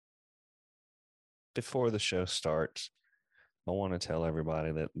before the show starts, I want to tell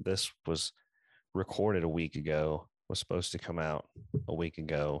everybody that this was recorded a week ago, was supposed to come out a week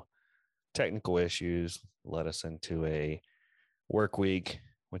ago. Technical issues led us into a work week,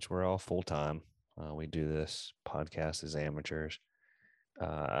 which we're all full time. We do this podcast as amateurs.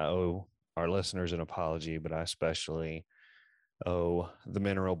 I owe our listeners an apology, but I especially owe the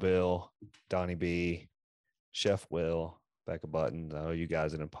Mineral Bill, Donnie B, Chef Will, Becca Buttons. I owe you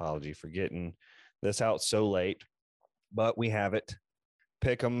guys an apology for getting this out so late, but we have it.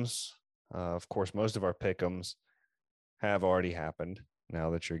 Pick'ems, of course, most of our pick'ems have already happened now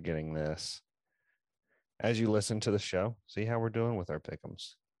that you're getting this. As you listen to the show, see how we're doing with our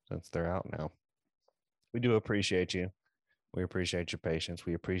pick'ems since they're out now. We do appreciate you. We appreciate your patience.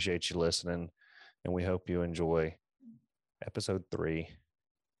 We appreciate you listening, and we hope you enjoy episode 3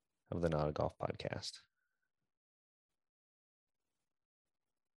 of the Not a Golf Podcast.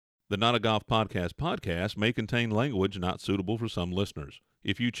 The Not a Golf podcast may contain language not suitable for some listeners.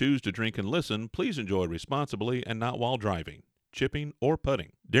 If you choose to drink and listen, please enjoy responsibly and not while driving, chipping, or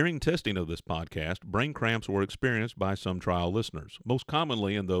putting. During testing of this podcast, brain cramps were experienced by some trial listeners, most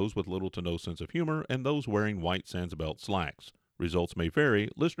commonly in those with little to no sense of humor and those wearing white Sansbelt slacks. Results may vary.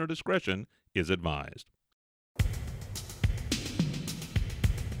 Listener discretion is advised.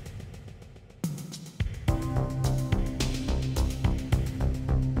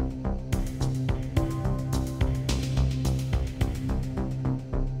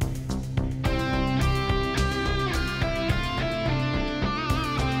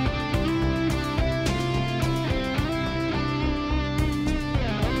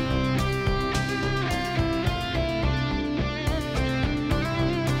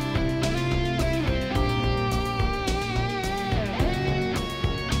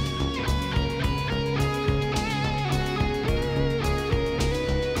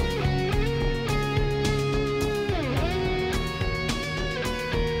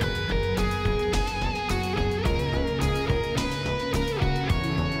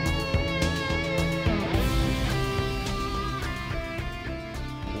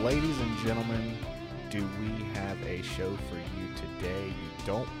 Ladies and gentlemen, do we have a show for you today? You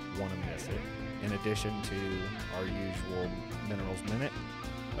don't want to miss it. In addition to our usual Minerals Minute,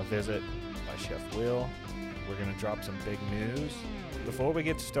 a visit by Chef Will, we're going to drop some big news. Before we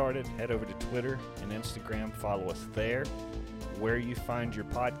get started, head over to Twitter and Instagram. Follow us there. Where you find your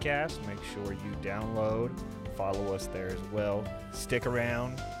podcast, make sure you download, follow us there as well. Stick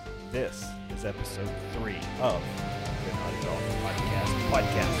around. This is episode 3 of the Not a Golf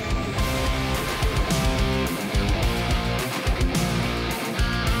Podcast.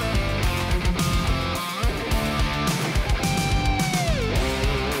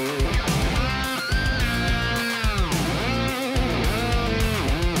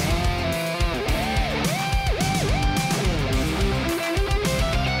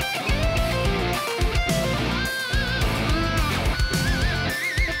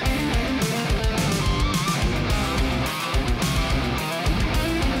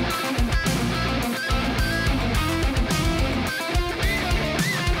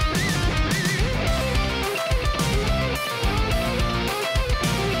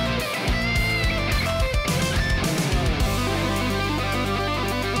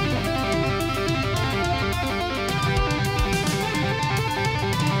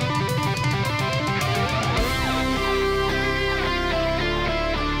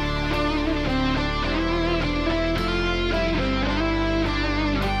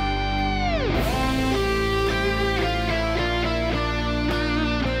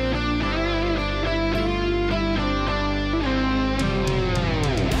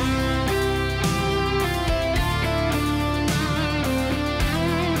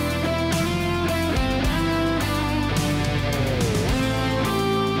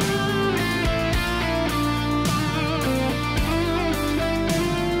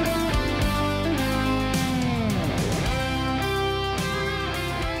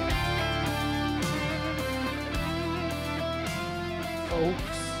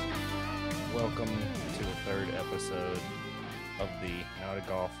 Welcome to the 3rd episode of the Not a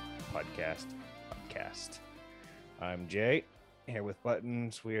Golf Podcast. I'm Jay, here with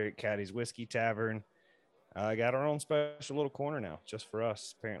Buttons. We're at Caddy's Whiskey Tavern. Got our own special little corner now, just for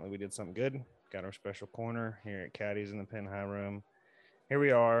us. Apparently we did something good. Got our special corner here at Caddy's in the Pin High Room. Here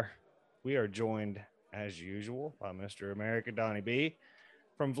we are. We are joined, as usual, by Mr. America Donnie B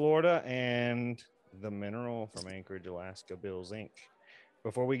from Florida and the Mineral from Anchorage, Alaska, Bills Inc.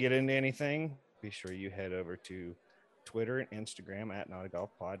 Before we get into anything, be sure you head over to Twitter and Instagram at Not a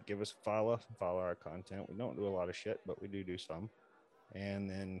Golf Pod. Give us a follow our content. We don't do a lot of shit, but we do some. And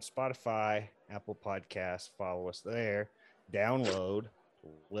then Spotify, Apple Podcasts, follow us there. Download,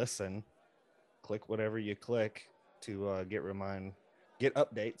 listen, click whatever you click to get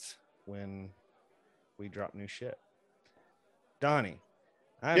updates when we drop new shit. Donnie,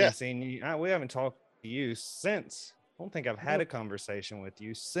 I Yeah. haven't seen you. We haven't talked to you since. I don't think I've had a conversation with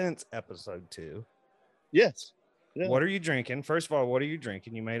you since episode 2. Yes. Yeah. What are you drinking? First of all, what are you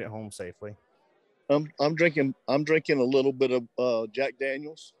drinking? You made it home safely. I'm drinking a little bit of Jack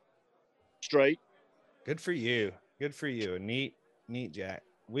Daniels straight. Good for you. Good for you. Neat, Jack.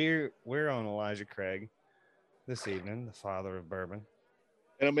 We're on Elijah Craig this evening, the father of bourbon.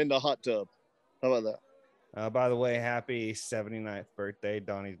 And I'm in the hot tub. How about that? By the way, happy 79th birthday,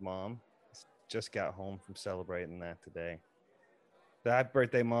 Donnie's mom. Just got home from celebrating that today. Happy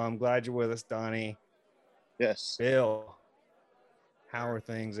birthday, Mom. Glad you're with us, Donnie. Yes. Bill, how are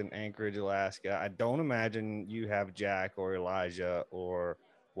things in Anchorage, Alaska? I don't imagine you have Jack or Elijah or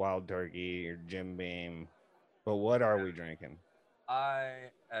Wild Turkey or Jim Beam, but what are we drinking? I,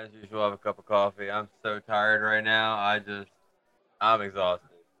 as usual, have a cup of coffee. I'm so tired right now. I'm exhausted.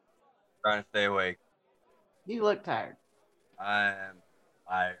 Trying to stay awake. You look tired. I am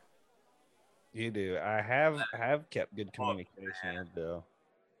tired. You do. I have kept good communication with Bill.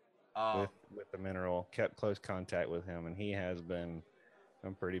 With the mineral, kept close contact with him, and he has been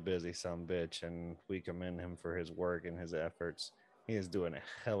a pretty busy some bitch, and we commend him for his work and his efforts. He is doing a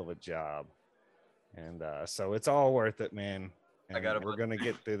hell of a job, and so it's all worth it, man. And we're gonna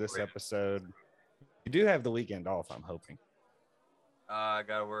get through this episode. You do have the weekend off, I'm hoping. I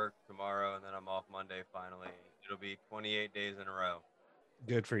gotta work tomorrow, and then I'm off Monday finally. It'll be 28 days in a row.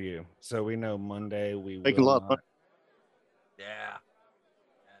 Good for you. So we know Monday we Make will a lot not. Yeah.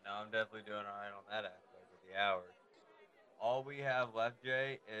 No, I'm definitely doing all right on that aspect with the hours. All we have left,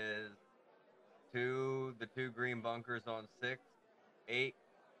 Jay, is the two green bunkers on 6, 8,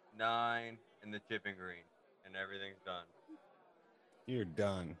 9, and the chipping green, and everything's done. You're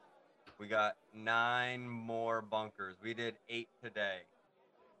done. We got 9 more bunkers. We did 8 today.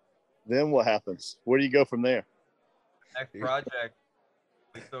 Then what happens? Where do you go from there? Next project,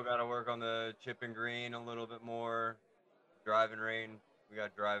 we still got to work on the chipping green a little bit more. Driving range, we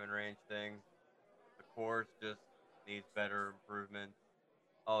got driving range things. The course just needs better improvements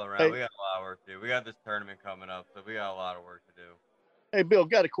all around. Hey. We got a lot of work to do. We got this tournament coming up, so we got a lot of work to do. Hey, Bill,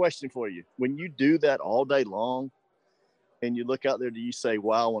 got a question for you. When you do that all day long and you look out there, do you say,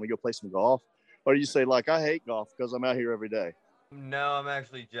 wow, I want to go play some golf? Or do you say, like, I hate golf because I'm out here every day? No, I'm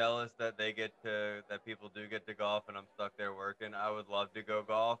actually jealous that that people do get to golf and I'm stuck there working. I would love to go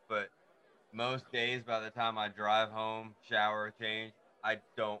golf, but most days by the time I drive home, shower, change, I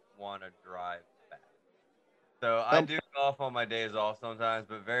don't want to drive back. So I do golf on my days off sometimes,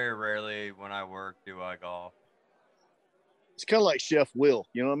 but very rarely when I work do I golf. It's kind of like Chef Will.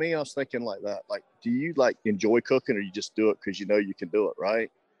 You know what I mean? I was thinking like that. Like, do you like enjoy cooking, or you just do it because you know you can do it, right?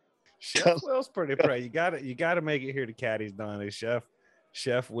 Chef Will's pretty pro. You got to make it here to Caddy's, Donnie.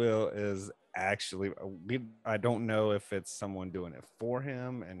 Chef Will is actually. I don't know if it's someone doing it for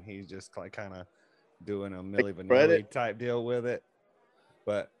him, and he's just like kind of doing a Milli Vanilli type deal with it.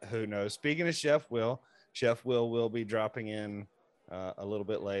 But who knows? Speaking of Chef Will will be dropping in a little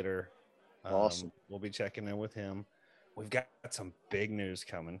bit later. Awesome. We'll be checking in with him. We've got some big news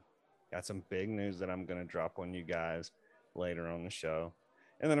coming. Got some big news that I'm going to drop on you guys later on the show.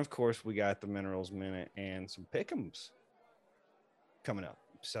 And then, of course, we got the Minerals Minute and some pick'ems coming up.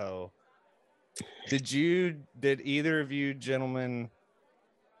 So did either of you gentlemen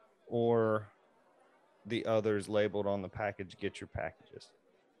or the others labeled on the package get your packages?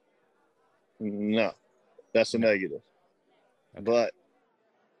 No, that's a negative. Okay. But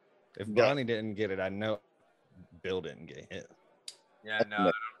if Donnie didn't get it, I know Bill didn't get it. Yeah, no, I don't know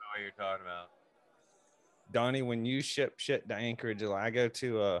what you're talking about. Donnie, when you ship shit to Anchorage, I go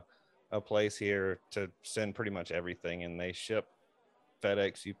to a place here to send pretty much everything, and they ship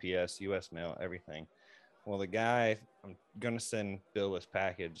FedEx, UPS, US Mail, everything. Well, the guy, I'm going to send Bill this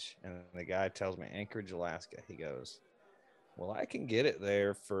package, and the guy tells me Anchorage, Alaska. He goes, well, I can get it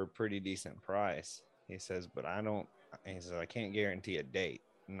there for a pretty decent price. He says, but he says, I can't guarantee a date.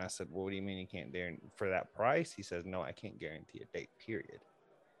 And I said, well, what do you mean you can't guarantee for that price? He says, no, I can't guarantee a date, period.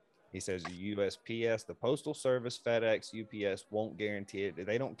 He says USPS, the Postal Service, FedEx, UPS won't guarantee it.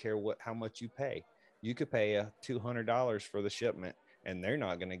 They don't care how much you pay. You could pay $200 for the shipment, and they're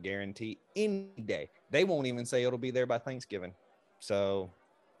not going to guarantee any day. They won't even say it'll be there by Thanksgiving. So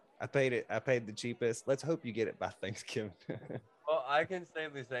I paid the cheapest. Let's hope you get it by Thanksgiving. Well, I can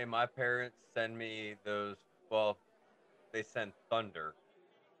safely say my parents send me those. Well, they send Thunder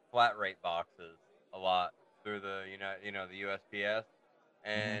flat rate boxes a lot through the the USPS.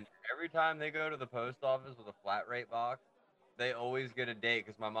 And every time they go to the post office with a flat rate box, they always get a date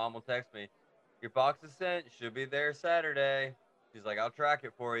because my mom will text me, your box is sent, should be there Saturday. She's like, I'll track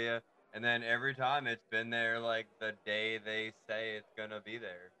it for you. And then every time it's been there like the day they say it's going to be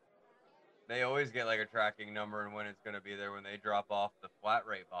there. They always get like a tracking number and when it's going to be there when they drop off the flat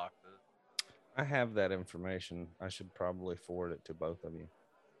rate boxes. I have that information. I should probably forward it to both of you.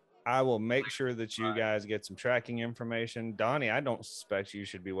 I will make sure that you guys get some tracking information. Donnie, I don't suspect you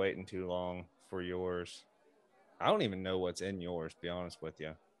should be waiting too long for yours. I don't even know what's in yours, to be honest with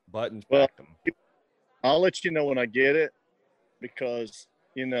you. Buttons Well, packed them. I'll let you know when I get it because,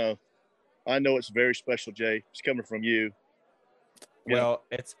 you know, I know it's very special, Jay. It's coming from you. Well,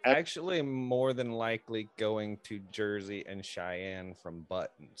 it's actually more than likely going to Jersey and Cheyenne from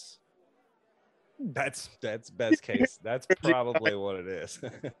Buttons. That's best case. That's probably what it is.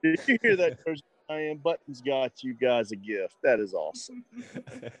 Did you hear that? Cheyenne Buttons got you guys a gift. That is awesome.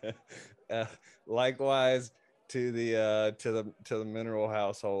 Likewise to the Mineral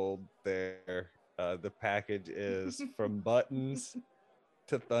household there. The package is from Buttons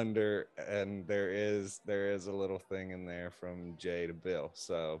to Thunder, and there is a little thing in there from Jay to Bill.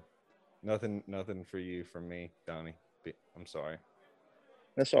 So nothing for you from me, Donnie. I'm sorry.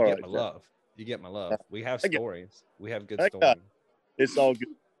 That's all right. You get my love. You get my love. We have stories. We have good I stories. It's all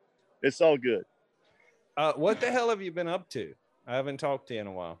good. It's all good. What the hell have you been up to? I haven't talked to you in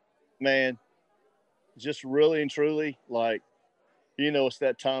a while. Man, just really and truly, like, you know, it's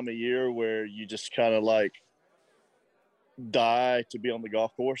that time of year where you just kind of like die to be on the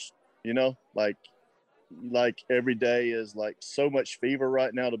golf course, you know, like every day is like so much fever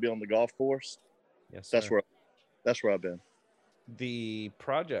right now to be on the golf course. Yes, sir. That's where I've been. The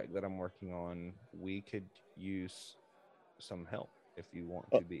project that I'm working on, we could use some help. If you want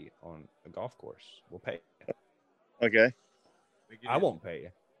to be on a golf course, we'll pay you. Okay. I won't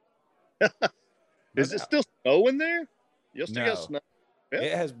pay you. Is it still snowing there? You still got snow? Yeah.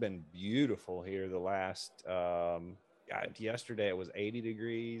 It has been beautiful here the last yesterday it was 80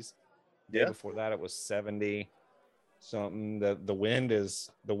 degrees. The day before that it was 70 something. The wind is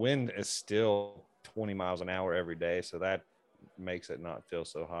still 20 miles an hour every day, so that makes it not feel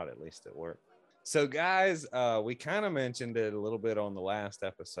so hot, at least at work. So guys, we kind of mentioned it a little bit on the last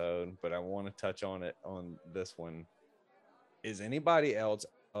episode, but I want to touch on it on this one. Is anybody else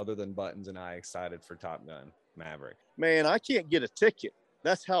other than Buttons and I excited for Top Gun Maverick? Man, I can't get a ticket.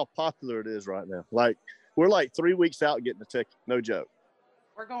 That's how popular it is right now. Like, we're like 3 weeks out getting a ticket. No joke.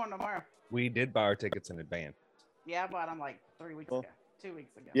 We're going tomorrow. We did buy our tickets in advance. Yeah, I bought them like 3 weeks ago. 2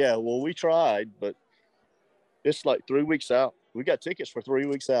 weeks ago. Yeah, well, we tried, but it's like 3 weeks out. We got tickets for 3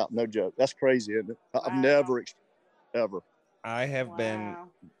 weeks out. No joke. That's crazy, isn't it? Wow. I've never, ever. I have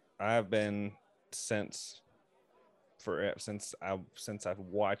been since I've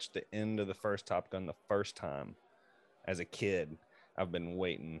watched the end of the first Top Gun the first time as a kid. I've been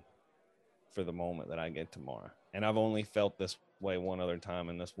waiting for the moment that I get tomorrow, and I've only felt this way one other time,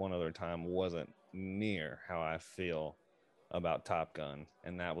 and this one other time wasn't near how I feel about Top Gun,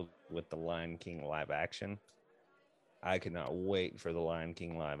 and that was with the Lion King live action. I could not wait for the Lion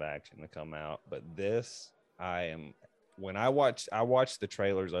King live action to come out, but this, I watched the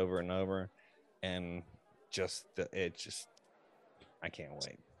trailers over and over, and I can't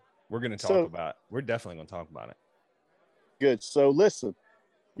wait. We're going to talk about, we're definitely going to talk about it. Good. So listen,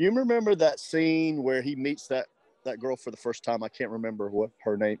 you remember that scene where he meets that girl for the first time? I can't remember what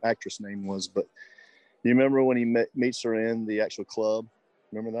her actress name was, but you remember when he meets her in the actual club?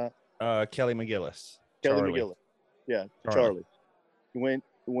 Remember that? Kelly McGillis. Kelly McGillis. Yeah, Charlie.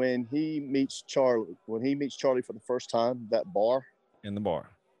 When he meets Charlie for the first time, that bar. In the bar.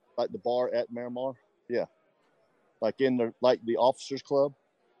 Like the bar at Miramar. Yeah. Like in the officers club.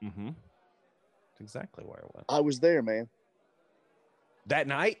 Mm-hmm. That's exactly where it was. I was there, man. That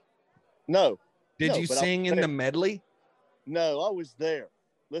night? No. Did you sing in the medley? No, I was there.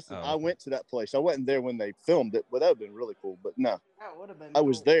 Listen, I went to that place. I wasn't there when they filmed it, but that would have been really cool. But no, that would have been. I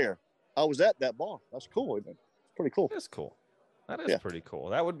was there. I was at that bar. That's cool, isn't it? It's pretty cool. That's cool. That is pretty cool.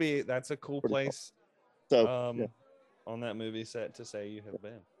 That's a cool pretty place. Cool. So on that movie set to say you have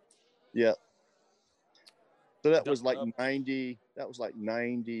been. Yeah. So that was like 90. That was like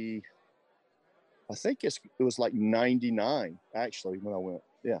 90. I think it was like 99 actually when I went.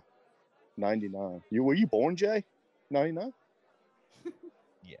 Yeah. 99. Were you born, Jay? 99?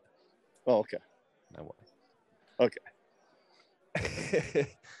 Yeah. Oh, okay. No way. Okay.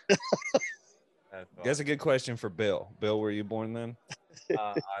 That's a good question for Bill. Bill, were you born then?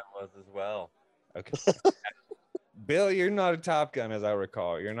 I was as well. Okay. Bill, you're not a Top Gun, as I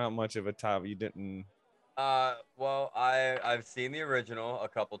recall. You're not much of a Top. You didn't. Well, I've seen the original a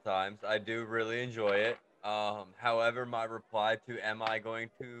couple times. I do really enjoy it. However, my reply to am I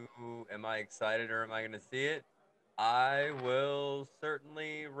excited or am I gonna see it? I will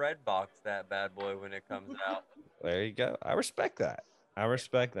certainly red box that bad boy when it comes out. There you go. I respect that. I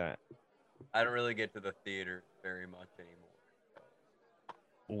respect that. I don't really get to the theater very much anymore.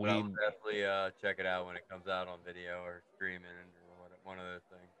 But I'll We definitely check it out when it comes out on video or streaming or one of those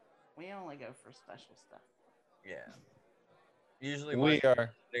things. We only go for special stuff. Yeah. Usually we my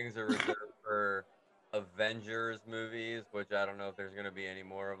are things are reserved for Avengers movies, which I don't know if there's going to be any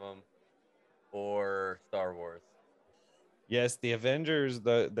more of them, or Star Wars. yes, the Avengers.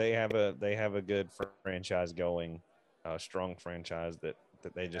 They have a good franchise going, a strong franchise that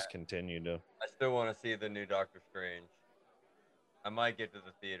they just continue to. I still want to see the new Doctor Strange. I might get to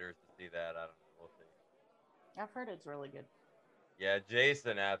the theaters to see that. I don't know. We'll see. I've heard it's really good. Yeah,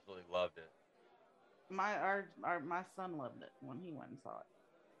 Jason absolutely loved it. My son loved it when he went and saw it.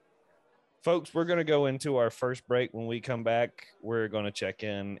 Folks, we're going to go into our first break. When we come back, we're going to check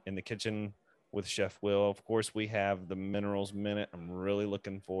in the kitchen with Chef Will. Of course, we have the Minerals Minute. I'm really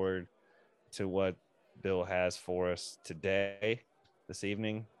looking forward to what Bill has for us today, this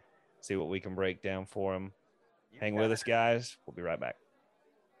evening. See what we can break down for him. Hang with us, guys. We'll be right back.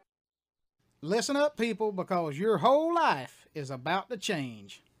 Listen up, people, because your whole life is about to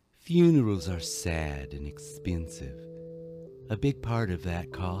change. Funerals are sad and expensive. A big part of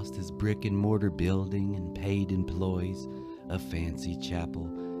that cost is brick and mortar building and paid employees, a fancy chapel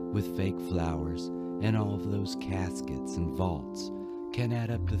with fake flowers, and all of those caskets and vaults can add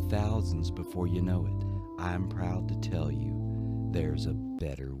up to thousands before you know it. I'm proud to tell you, there's a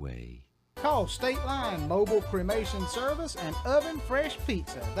better way. Call State Line Mobile Cremation Service and Oven Fresh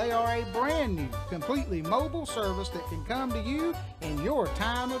Pizza. They are a brand new, completely mobile service that can come to you in your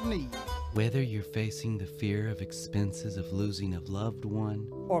time of need. Whether you're facing the fear of expenses of losing a loved one,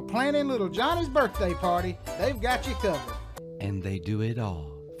 or planning little Johnny's birthday party, they've got you covered. And they do it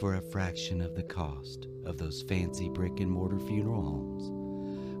all for a fraction of the cost of those fancy brick and mortar funeral homes.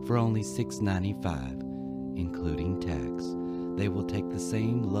 For only $6.95, including tax, they will take the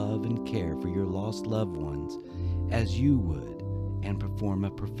same love and care for your lost loved ones as you would and perform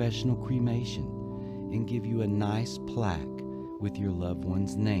a professional cremation and give you a nice plaque with your loved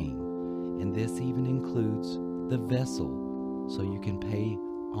one's name. And this even includes the vessel, so you can pay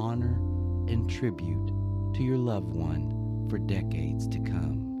honor and tribute to your loved one for decades to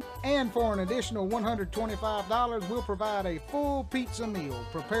come. And for an additional $125, we'll provide a full pizza meal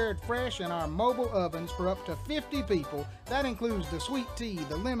prepared fresh in our mobile ovens for up to 50 people. That includes the sweet tea,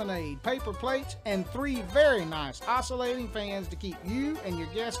 the lemonade, paper plates, and 3 very nice oscillating fans to keep you and your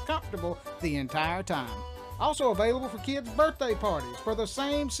guests comfortable the entire time. Also available for kids' birthday parties. For the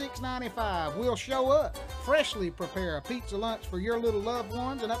same $6.95, we'll show up, freshly prepare a pizza lunch for your little loved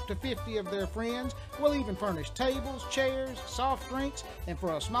ones and up to 50 of their friends. We'll even furnish tables, chairs, soft drinks, and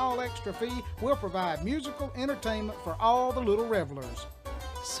for a small extra fee, we'll provide musical entertainment for all the little revelers.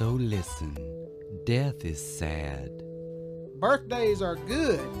 So listen, death is sad. Birthdays are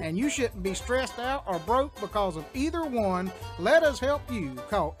good, and you shouldn't be stressed out or broke because of either one. Let us help you.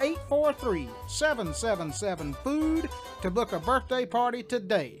 Call 843-777-FOOD to book a birthday party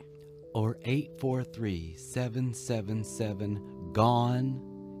today. Or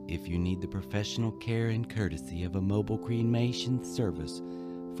 843-777-GONE if you need the professional care and courtesy of a mobile cremation service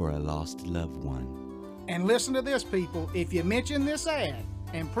for a lost loved one. And listen to this, people. If you mention this ad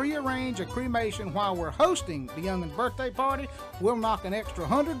and pre-arrange a cremation while we're hosting the youngin's birthday party, we'll knock an extra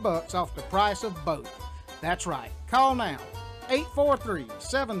 $100 off the price of both. That's right. Call now.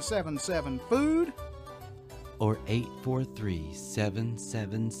 843-777-FOOD or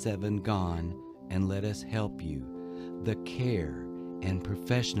 843-777-GONE and let us help you. The care and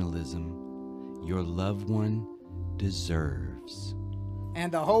professionalism your loved one deserves. And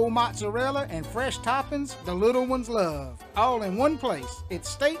the whole mozzarella and fresh toppings the little ones love. All in one place. It's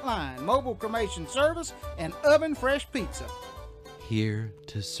State Line Mobile Cremation Service and Oven Fresh Pizza. Here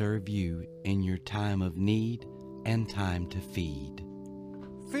to serve you in your time of need and time to feed.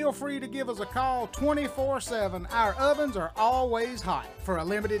 Feel free to give us a call 24/7. Our ovens are always hot. For a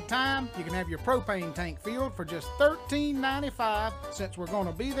limited time, you can have your propane tank filled for just $13.95 since we're going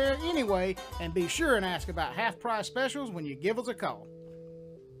to be there anyway. And be sure and ask about half-price specials when you give us a call.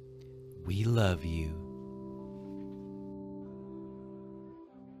 We love you.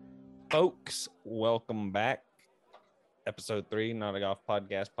 Folks, welcome back. Episode 3, Not a Golf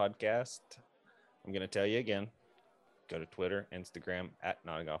Podcast. I'm going to tell you again. Go to Twitter, Instagram, at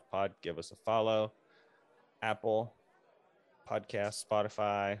Not a Golf Pod. Give us a follow. Apple Podcast,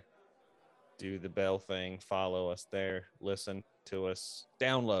 Spotify. do the bell thing, follow us there, listen to us,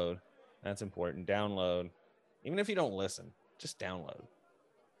 download. That's important. Download. Even if you don't listen, just download.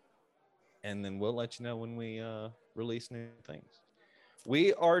 And then we'll let you know when we release new things.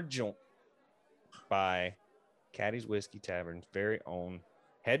 We are joined by Caddy's Whiskey Tavern's very own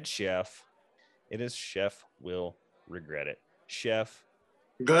head chef. It is Chef Will Regret It. Chef.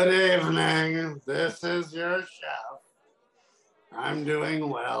 Good evening. This is your chef. I'm doing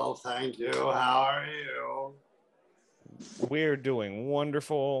well, thank you. How are you? We're doing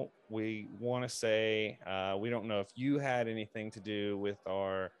wonderful. We want to say we don't know if you had anything to do with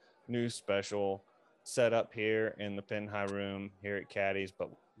our new special setup here in the Pin High Room here at Caddy's, but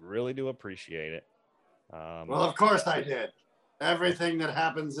really do appreciate it. Well, of course I did. Everything that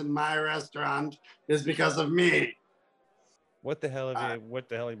happens in my restaurant is because of me. What the hell have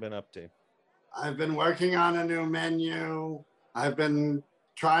you been up to? I've been working on a new menu. I've been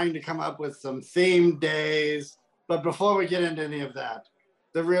trying to come up with some themed days. But before we get into any of that,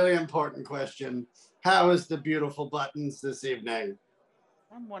 the really important question, how is the beautiful Buttons this evening?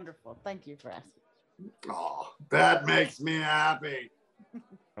 I'm wonderful. Thank you for asking. Oh, that makes me happy.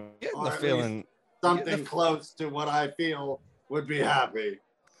 I'm getting Or the at feeling least something close to what I feel would be happy.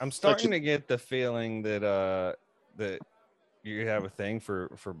 I'm starting to get the feeling that that you have a thing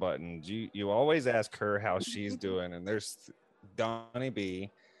for Buttons. You always ask her how she's doing, and there's Donnie B,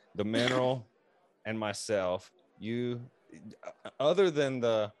 the Mineral, and myself. You, other than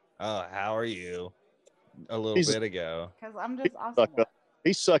the how are you a little bit ago. Because I'm just awesome.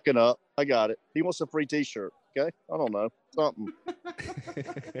 He's sucking up. I got it. He wants a free T-shirt. Okay, I don't know, something.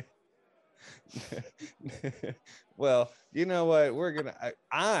 Well, you know what? We're gonna.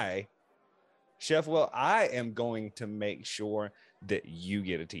 Chef Will, I am going to make sure that you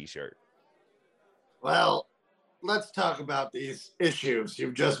get a T-shirt. Well, let's talk about these issues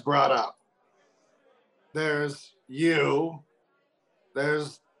you've just brought up. There's you,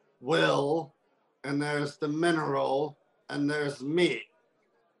 there's Will, and there's the Mineral, and there's me.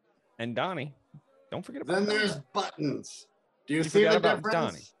 And Donnie. Don't forget about Then Donnie. there's Buttons. Do you see forgot the about difference?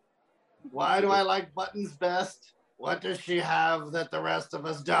 Donnie. Why do I like Buttons best? What does she have that the rest of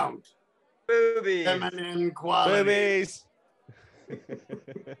us don't? Boobies. Feminine quality. Boobies.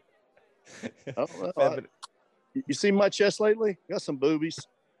 You see my chest lately? Got some boobies.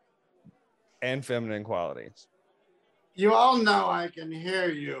 And feminine qualities. You all know I can hear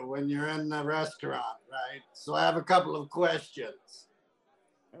you when you're in the restaurant, right? So I have a couple of questions.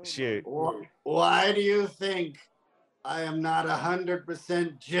 Shoot. Why do you think I am not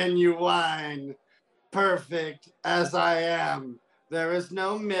 100% genuine, perfect as I am? There is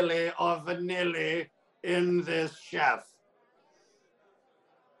no Millie or Vanilli in this chef.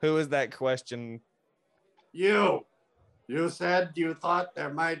 Who is that question? You said you thought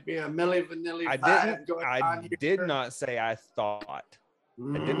there might be a Millie Vanilli vibe going on I here. did not say I thought.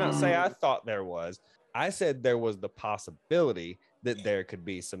 I did not say I thought there was. I said there was the possibility that there could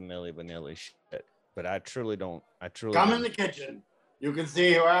be some Milli Vanilli shit, but I truly don't. Come in the kitchen. You can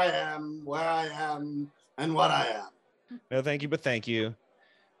see who I am, where I am, and what I am. No, thank you, but thank you.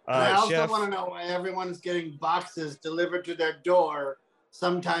 And I also Chef, want to know why everyone's getting boxes delivered to their door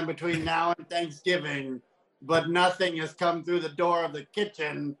sometime between now and Thanksgiving, but nothing has come through the door of the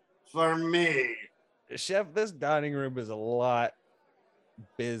kitchen for me. Chef, this dining room is a lot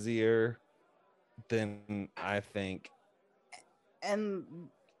busier than I think. And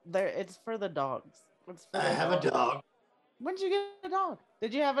it's for the dogs. I have a dog. When did you get a dog?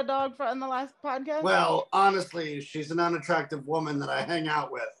 Did you have a dog in the last podcast? Well, honestly, she's an unattractive woman that I hang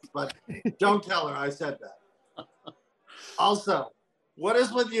out with, but don't tell her I said that. Also, what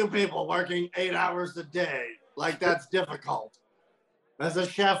is with you people working 8 hours a day? Like that's difficult. As a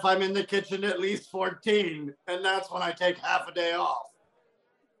chef, I'm in the kitchen at least 14, and that's when I take half a day off.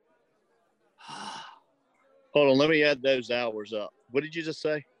 Hold on, let me add those hours up. What did you just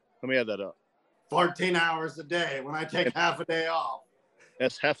say? Let me add that up. 14 hours a day when I take half a day off.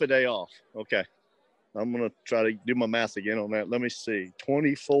 That's half a day off. Okay. I'm going to try to do my math again on that. Let me see.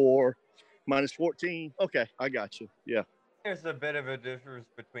 24 minus 14. Okay, I got you. Yeah. There's a bit of a difference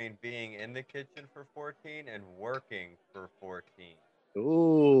between being in the kitchen for 14 and working for 14.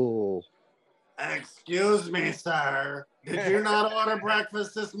 Ooh. Excuse me, sir. Did you not order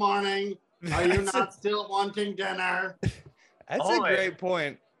breakfast this morning? Are you not still wanting dinner? That's a great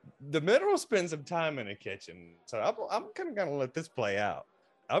point. The Mineral spends some time in the kitchen, so I'm kind of gonna let this play out.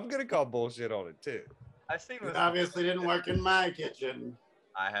 I'm gonna call bullshit on it too. I see. You obviously didn't work in my kitchen.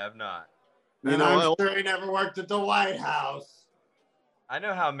 I have not. And I'm sure he never worked at the White House. I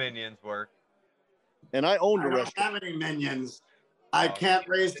know how minions work. And I owned I a don't restaurant. have any minions. I can't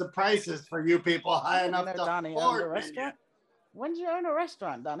raise the prices for you people high enough to Donnie owned afford a me. restaurant. When did you own a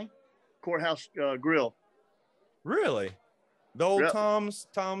restaurant, Donnie? Courthouse Grill. Really? The old Yep.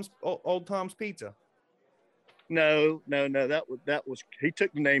 Old Tom's Pizza. No. That was he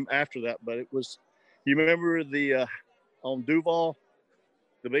took the name after that, but it was. You remember the on Duval,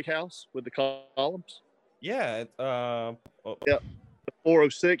 the big house with the columns? Yeah. Yeah.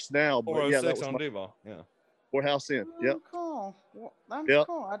 406 now, but yeah, 406 that was on my Duval. Yeah. Courthouse Inn. Yep. Cool. Well, that's Yep.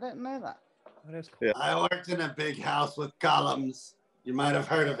 cool. I didn't know that. That is cool. Yeah. I worked in a big house with columns. You might have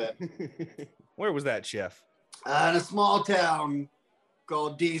heard of it. Where was that, Chef? In a small town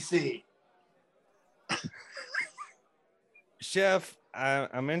called DC. Chef,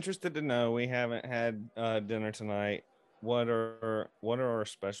 I'm interested to know. We haven't had dinner tonight. What are our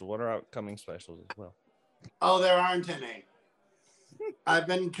specials? What are our upcoming specials as well? Oh, there aren't any. I've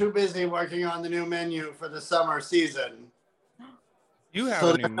been too busy working on the new menu for the summer season. You have So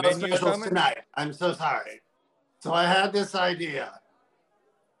a new there's no menu specials coming? tonight. I'm so sorry. So I had this idea.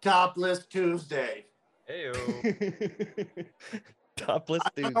 Topless Tuesday. Heyo. Topless I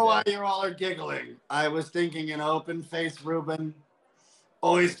Tuesday. don't know why you all are giggling. I was thinking an open face Reuben,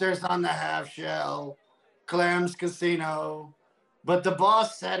 oysters on the half shell, clams casino, but the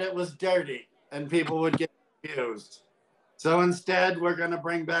boss said it was dirty and people would get confused. So instead, we're going to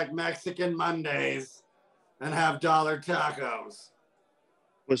bring back Mexican Mondays and have dollar tacos.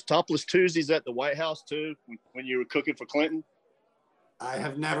 Was Topless Tuesdays at the White House too when you were cooking for Clinton? I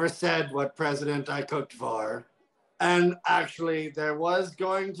have never said what president I cooked for. And actually, there was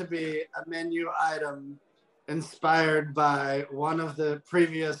going to be a menu item inspired by one of the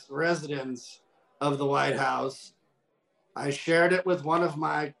previous residents of the White House. I shared it with one of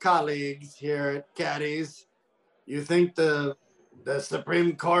my colleagues here at Caddy's. You think the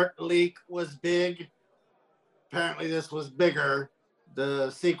Supreme Court leak was big? Apparently, this was bigger.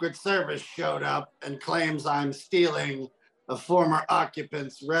 The Secret Service showed up and claims I'm stealing a former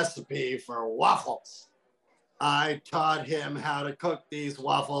occupant's recipe for waffles. I taught him how to cook these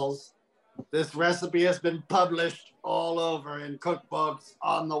waffles. This recipe has been published all over in cookbooks,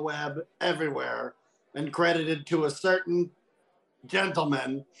 on the web, everywhere, and credited to a certain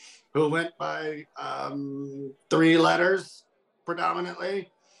gentleman who went by 3 letters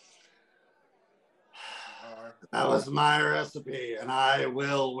predominantly. That was my recipe, and I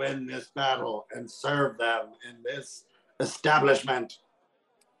will win this battle and serve them in this establishment.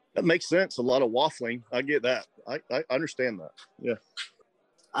 That makes sense. A lot of waffling. I get that. I understand that. Yeah.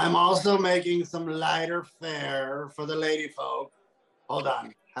 I'm also making some lighter fare for the lady folk. Hold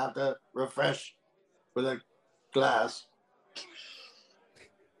on. Have to refresh with a glass.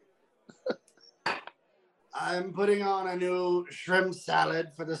 I'm putting on a new shrimp salad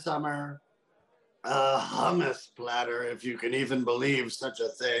for the summer. A hummus platter, if you can even believe such a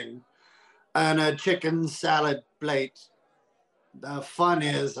thing. And a chicken salad plate. The fun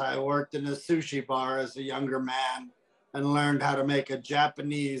is I worked in a sushi bar as a younger man and learned how to make a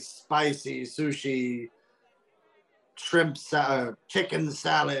Japanese spicy sushi chicken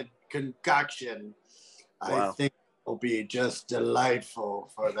salad concoction. Wow. I think it will be just delightful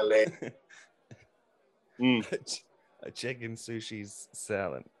for the lady. A chicken sushi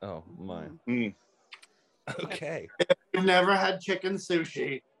salad. Oh my. Okay. If you've never had chicken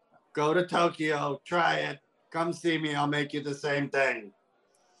sushi, go to Tokyo, try it. Come see me. I'll make you the same thing.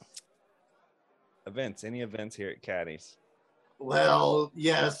 Events. Any events here at Caddy's? Well,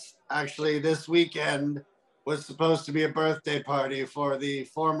 yes. Actually, this weekend was supposed to be a birthday party for the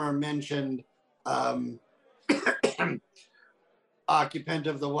former mentioned occupant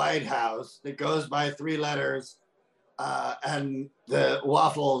of the White House that goes by 3 letters. And the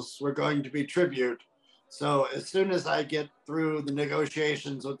waffles were going to be tribute. So as soon as I get through the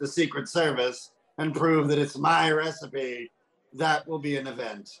negotiations with the Secret Service and prove that it's my recipe, that will be an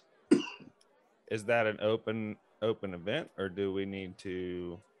event. Is that an open event, or do we need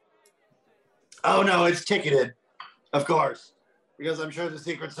to? Oh no, it's ticketed, of course, because I'm sure the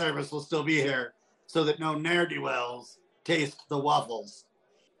Secret Service will still be here so that no ne'er-do-wells taste the waffles.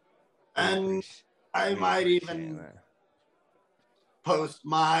 And I might even post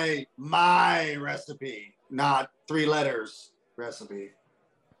my recipe, not 3 letters recipe.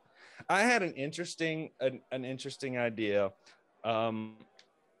 I had an interesting idea.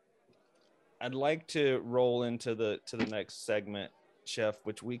 I'd like to roll into the next segment, Chef,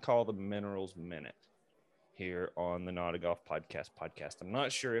 which we call the Minerals Minute here on the Not a Golf podcast. I'm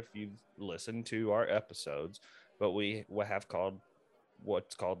not sure if you've listened to our episodes, but we have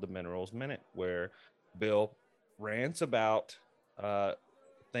what's called the Minerals Minute, where Bill rants about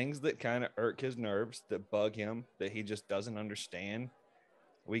things that kind of irk his nerves, that bug him, that he just doesn't understand.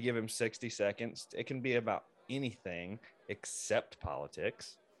 We give him 60 seconds. It can be about anything except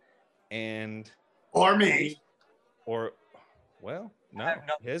politics. And Or me. or well, no, I have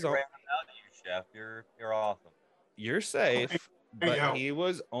nothing his to own, rant about you, Chef. You're awesome. you're safe, There you but go. he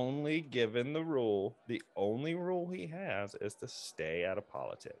was only given the rule. The only rule he has is to stay out of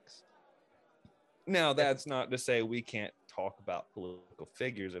politics. Now, that's not to say we can't talk about political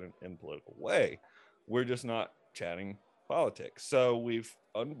figures in a political way. We're just not chatting politics. So we've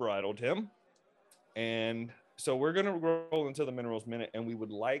unbridled him. And so we're going to roll into the Minerals Minute, and we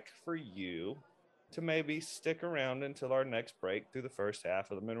would like for you to maybe stick around until our next break through the first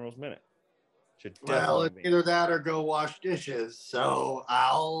half of the Minerals Minute. Should Well, definitely it's be. either that or go wash dishes. So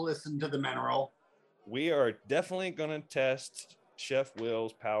I'll listen to the mineral. We are definitely going to test Chef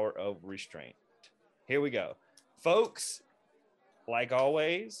Will's power of restraint. Here we go. Folks, like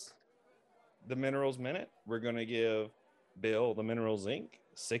always, the Minerals Minute, we're going to give Bill, the Minerals Inc.,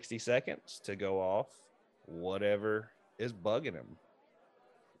 60 seconds to go off whatever is bugging him.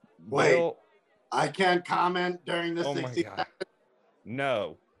 Wait. Bill, I can't comment during the oh my 60 God.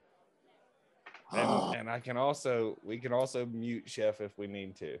 No. Oh, And we can also mute Chef if we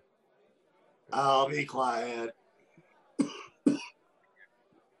need to. I'll be quiet.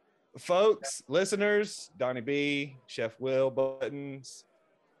 Folks, listeners, Donnie B, Chef Will, Buttons.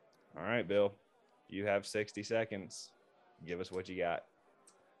 All right, Bill, you have 60 seconds. Give us what you got.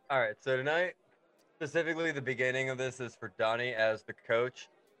 All right, so tonight, specifically the beginning of this is for Donnie as the coach.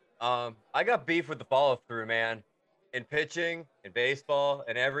 I got beef with the follow through, man. In pitching, in baseball,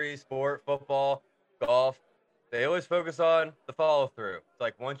 in every sport, football, golf, they always focus on the follow through. It's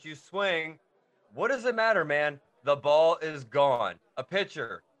like once you swing, what does it matter, man? The ball is gone. A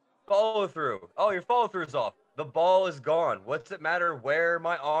pitcher, follow through. Oh, your follow through is off. The ball is gone. What's it matter where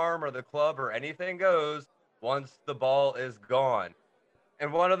my arm or the club or anything goes once the ball is gone?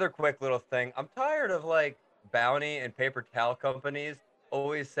 And one other quick little thing. I'm tired of like Bounty and paper towel companies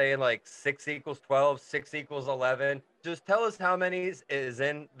always saying like 6 equals 12, 6 equals 11. Just tell us how many is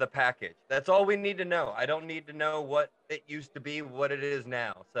in the package. That's all we need to know. I don't need to know what it used to be, what it is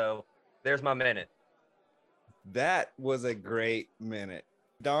now. So there's my minute. That was a great minute.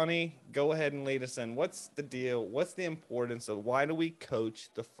 Donnie, go ahead and lead us in. What's the deal? What's the importance of why do we coach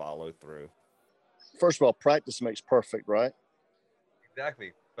the follow through? First of all, practice makes perfect, right?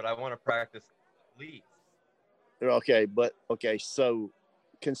 Exactly. But I want to practice leads. Okay, so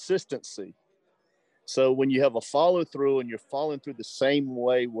consistency. So when you have a follow through and you're following through the same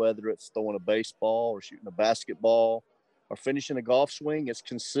way, whether it's throwing a baseball or shooting a basketball or finishing a golf swing, it's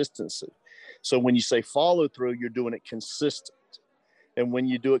consistency. So when you say follow through, you're doing it consistent. And when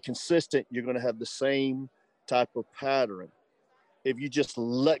you do it consistent, you're going to have the same type of pattern. If you just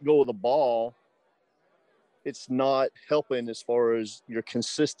let go of the ball, it's not helping as far as your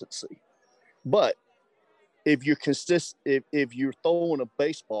consistency. But if you're if you're throwing a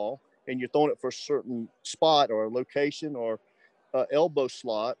baseball and you're throwing it for a certain spot or a location or elbow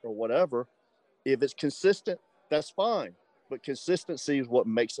slot or whatever, if it's consistent, that's fine. But consistency is what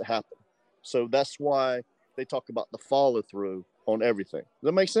makes it happen. So that's why they talk about the follow through on everything. Does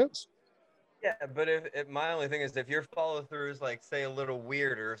that make sense? Yeah, but if my only thing is if your follow through is like say a little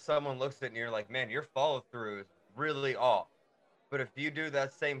weird or someone looks at it and you're like, man, your follow through is really off. But if you do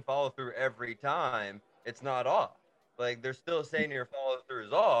that same follow through every time, it's not off. Like they're still saying your follow through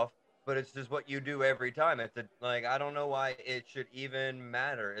is off, but it's just what you do every time. It's like I don't know why it should even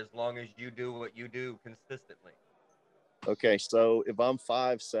matter as long as you do what you do consistently. Okay, so if I'm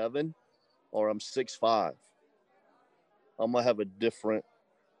 5'7" or I'm 6'5", I'm gonna have a different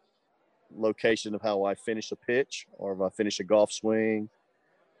location of how I finish a pitch or if I finish a golf swing.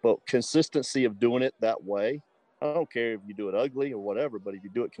 But consistency of doing it that way, I don't care if you do it ugly or whatever, but if you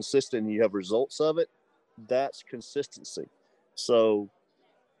do it consistent and you have results of it, that's consistency. So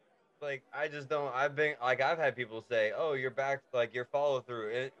Like I just don't. I've had people say, "Oh, your back, like your follow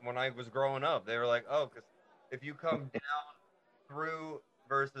through." When I was growing up, they were like, "Oh, because if you come down through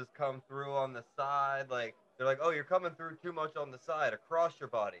versus come through on the side, like they're like, oh, you're coming through too much on the side across your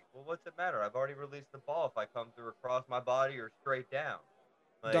body." Well, what's it matter? I've already released the ball if I come through across my body or straight down.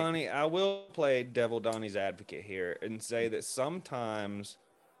 Like, Donnie, I will play devil Donnie's advocate here and say that sometimes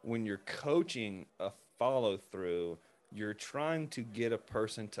when you're coaching a follow through, you're trying to get a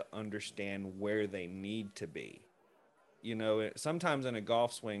person to understand where they need to be. You know, sometimes in a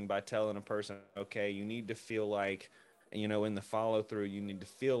golf swing, by telling a person, okay, you need to feel like, you know, in the follow through, you need to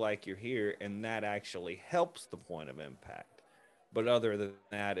feel like you're here, and that actually helps the point of impact. But other than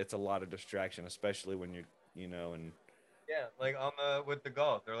that, it's a lot of distraction, especially when you're, you know, and Yeah, like with the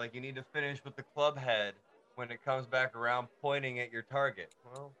golf, they're like, you need to finish with the club head when it comes back around, pointing at your target.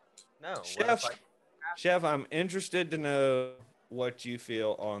 Well, no. Chef, I'm interested to know what you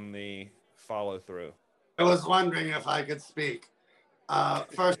feel on the follow through. I was wondering if I could speak.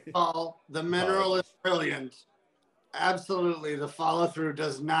 First of all, the mineral is brilliant. Absolutely, the follow through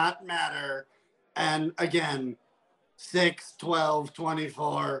does not matter. And again, 6, 12,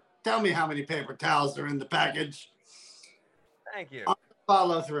 24. Tell me how many paper towels are in the package. Thank you. On the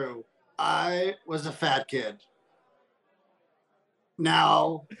follow through, I was a fat kid.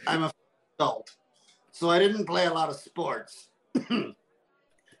 Now I'm a adult. So I didn't play a lot of sports.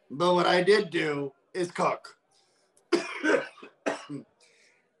 But what I did do is cook.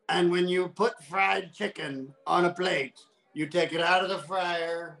 And when you put fried chicken on a plate, you take it out of the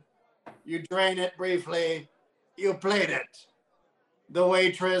fryer, you drain it briefly, you plate it. The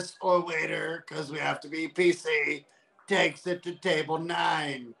waitress or waiter, because we have to be PC, takes it to table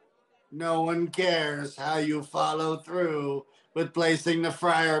 9. No one cares how you follow through with placing the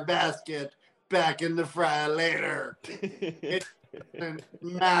fryer basket back in the fryer later. It doesn't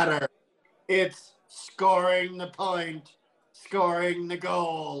matter. It's scoring the point, scoring the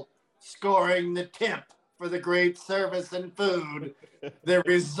goal, scoring the tip for the great service and food. The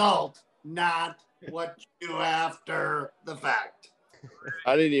result, not what you do after the fact.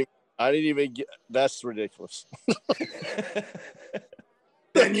 I didn't even get. That's ridiculous.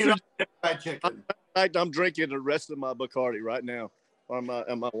 Then you don't get fried chicken. In fact, I'm drinking the rest of my Bacardi right now. And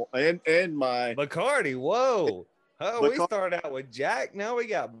my Bacardi, whoa. Oh, we Bacardi. started out with Jack. Now we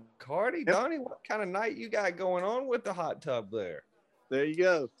got Bacardi. Donnie, what kind of night you got going on with the hot tub there? There you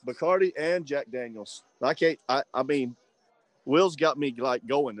go. Bacardi and Jack Daniels. I mean, Will's got me like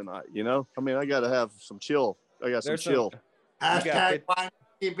going tonight, you know? I mean, I got to have some chill. I got some chill. Hashtag wine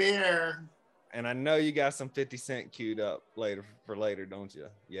beer. And I know you got some 50 Cent queued up later, don't you?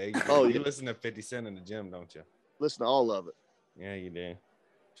 Yeah. You listen to 50 Cent in the gym, don't you? Listen to all of it. Yeah, you do.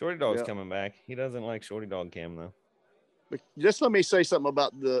 Shorty Dog's coming back. He doesn't like Shorty Dog Cam though. But just let me say something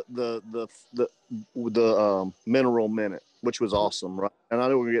about the mineral minute, which was awesome, right? And I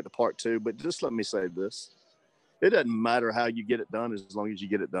know we're gonna get to part 2, but just let me say this: it doesn't matter how you get it done as long as you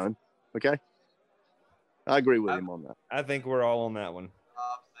get it done. Okay, I agree with him on that. I think we're all on that one.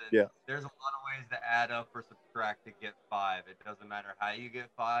 Yeah. There's a lot of ways to add up or subtract to get 5. It doesn't matter how you get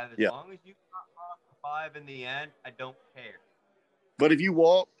 5. As long as you got 5 in the end, I don't care. But if you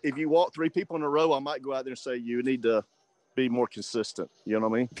walk 3 people in a row, I might go out there and say you need to be more consistent. You know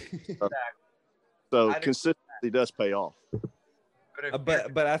what I mean? So consistency does pay off.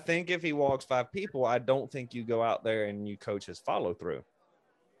 But I think if he walks 5 people, I don't think you go out there and you coach his follow through.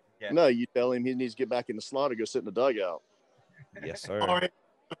 Yeah. No, you tell him he needs to get back in the slot or go sit in the dugout. Yes, sir. Or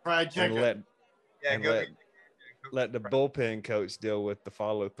fried chicken. And let the bullpen coach deal with the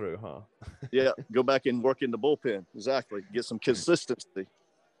follow through, huh? Yeah, go back and work in the bullpen. Exactly. Get some consistency.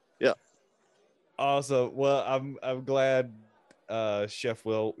 Yeah. Also, well, I'm glad, Chef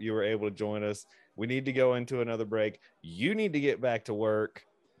Will, you were able to join us. We need to go into another break. You need to get back to work.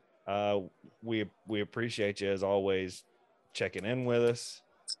 We appreciate you as always checking in with us.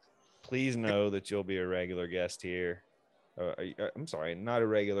 Please know that you'll be a regular guest here. I'm sorry, not a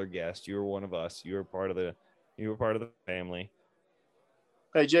regular guest. You were one of us. You were part of the family.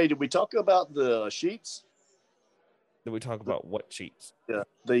 Hey Jay, did we talk about the sheets? Did we talk about what sheets? Yeah,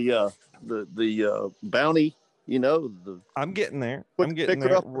 the bounty. You know, I'm getting there. I'm getting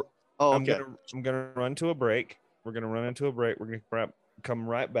there. Oh, okay. I'm gonna run to a break. We're gonna run into a break. We're gonna come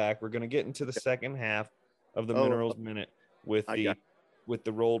right back. We're gonna get into the second half of the Minerals Minute with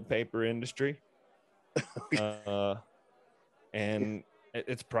the rolled paper industry. And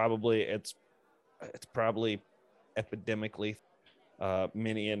it's probably epidemically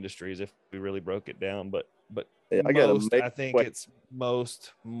many industries if we really broke it down, but I think it's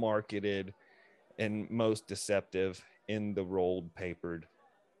most marketed and most deceptive in the rolled papered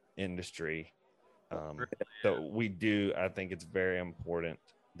industry. So I think it's very important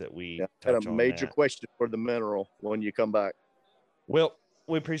that we touch on major that. question for the mineral when you come back. Well,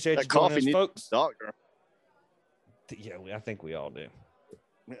 we appreciate that you joining us, folks. Doctor. Yeah, I think we all do.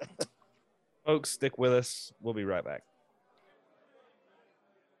 Folks, stick with us. We'll be right back.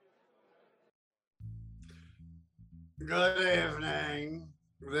 Good evening.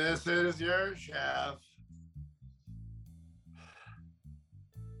 This is your chef.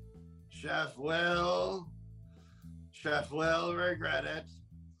 Chef will regret it.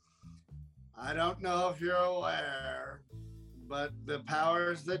 I don't know if you're aware, but the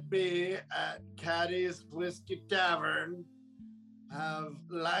powers that be at Caddy's Whiskey Tavern have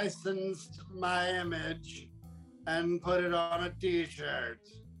licensed my image and put it on a t-shirt.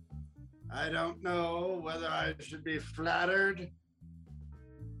 I don't know whether I should be flattered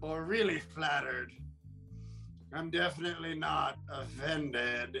or really flattered. I'm definitely not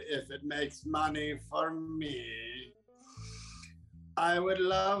offended if it makes money for me. I would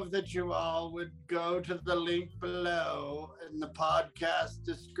love that you all would go to the link below in the podcast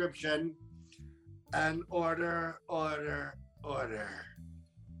description and order.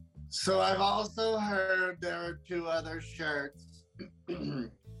 So I've also heard there are 2 other shirts.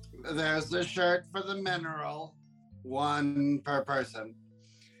 There's the shirt for the mineral, 1 per person.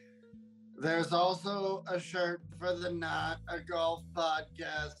 There's also a shirt for the Not a Golf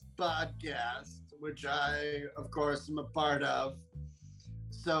podcast, which I, of course, am a part of.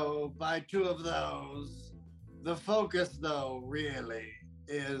 So buy 2 of those. The focus, though, really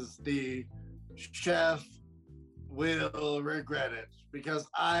is the chef will regret it, because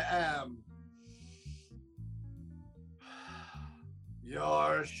I am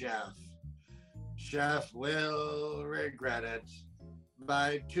your chef. Chef will regret it.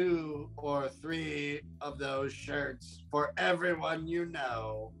 Buy 2 or 3 of those shirts for everyone you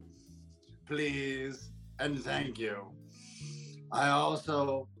know, please, and thank you. I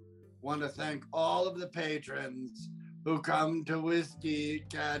also want to thank all of the patrons who come to Whiskey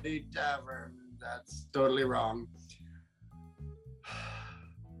Caddy Tavern. That's totally wrong.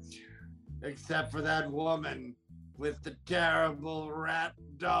 Except for that woman with the terrible rat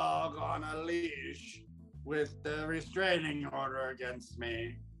dog on a leash with the restraining order against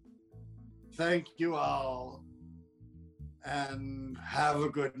me. Thank you all, and have a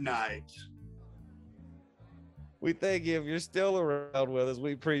good night. We thank you if you're still around with us.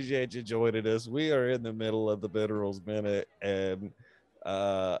 We appreciate you joining us. We are in the middle of the Minerals Minute, and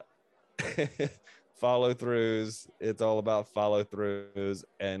follow throughs. It's all about follow throughs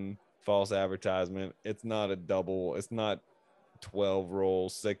and false advertisement. It's not 12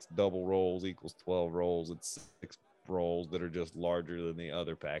 rolls. 6 double rolls equals 12 rolls. It's 6 rolls that are just larger than the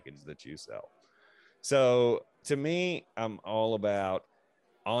other package that you sell. So to me, I'm all about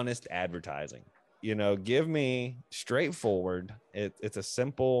honest advertising. You know, give me straightforward. It's a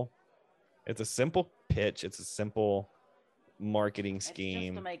simple pitch. It's a simple marketing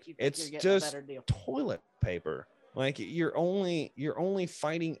scheme. Just to make you think It's you're getting just a better deal. toilet paper. Like you're only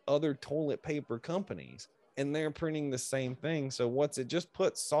fighting other toilet paper companies, and they're printing the same thing. So what's it? Just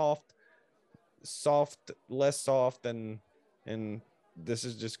put soft, less soft, and this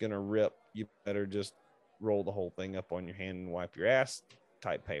is just gonna rip. You better just roll the whole thing up on your hand and wipe your ass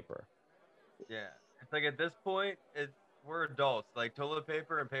type paper. Yeah, it's like at this point, we're adults. Like toilet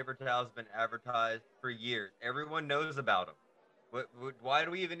paper and paper towels have been advertised for years. Everyone knows about them. Why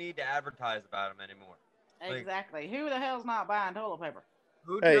do we even need to advertise about them anymore? Exactly. Who the hell's not buying toilet paper?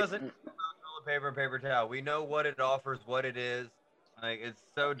 Who doesn't know about toilet paper and paper towel? We know what it offers, what it is. Like it's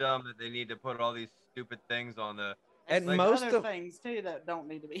so dumb that they need to put all these stupid things on the. And Like most other of things too that don't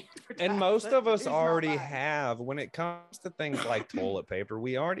need to be advertised. and most of us Who's not already buying? have, when it comes to things like toilet paper,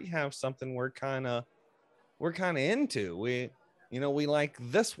 we already have something we're kind of into. We like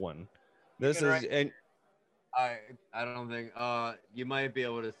this one. This Even is right- and I don't think you might be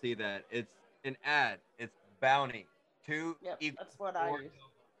able to see that. It's an ad. It's Bounty. 2 Yep, equals that's what I 4. use.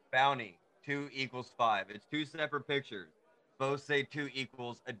 Bounty. 2 equals 5. It's 2 separate pictures. Both say 2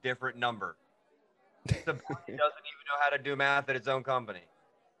 equals a different number. The Bounty doesn't even know how to do math at its own company.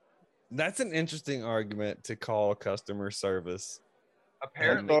 that's an interesting argument to call customer service.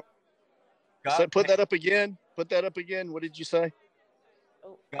 Apparently, So put that up again. Put that up again. What did you say?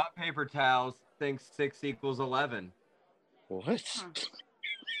 Got Paper Towels thinks 6 equals 11. What?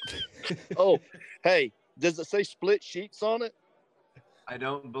 Oh, hey, does it say split sheets on it? I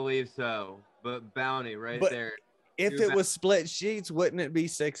don't believe so, but Bounty But there. If Two it was split sheets, wouldn't it be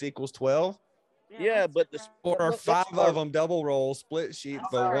 6 equals 12? Yeah, that's but the right. Or are That's 5 our- of them double rolls, split sheets,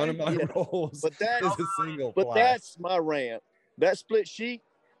 but sorry. one of my Yeah, rolls but that- is a single But ply. that's my rant. That split sheet,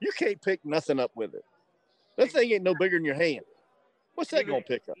 you can't pick nothing up with it. That thing ain't no bigger than your hand. What's that Even- gonna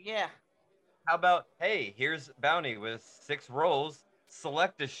pick up? Yeah. How about, hey, here's Bounty with 6 rolls.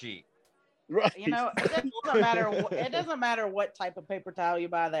 Select a sheet. Right. You know, it doesn't matter. It doesn't matter what type of paper towel you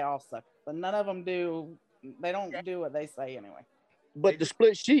buy; they all suck. But none of them do. They don't do what they say anyway. But the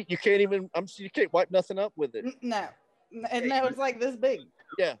split sheet, you can't even. You can't wipe nothing up with it. No, and no, it's like this big.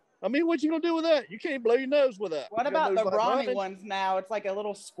 Yeah. I mean, what you gonna do with that? You can't blow your nose with that. What Your about nose the like Ronnie ramen? ones now? It's like a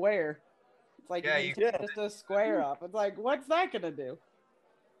little square. It's like Yeah, you you- can just a square up. It's like, what's that gonna do?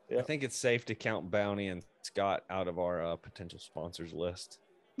 I think it's safe to count Bounty and Scott out of our potential sponsors list.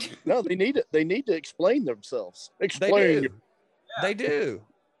 No, they need it. They need to explain themselves. They Explain. do. They do.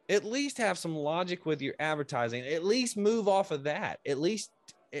 At least have some logic with your advertising. At least move off of that. At least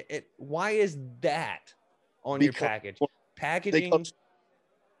why is that on your package? Packaging.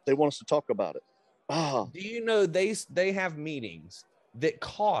 They want us to talk about it. Do you know they have meetings that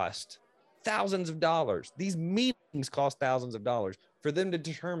cost thousands of dollars? These meetings cost thousands of dollars for them to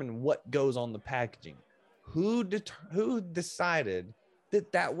determine what goes on the packaging. Who decided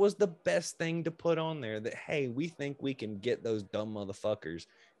that was the best thing to put on there? That, hey, we think we can get those dumb motherfuckers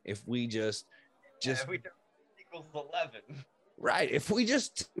if we just if we do 6 = 11. Right. If we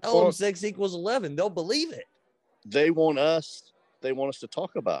just tell them 6 = 11, they'll believe it. They want us to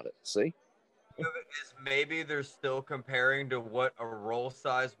talk about it. See? Maybe they're still comparing to what a roll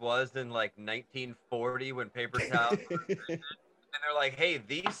size was in like 1940 when paper towels were invented. And they're like, hey,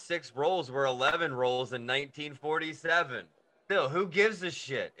 these 6 rolls were 11 rolls in 1947. Still, who gives a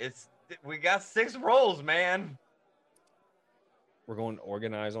shit? We got 6 rolls, man. We're going to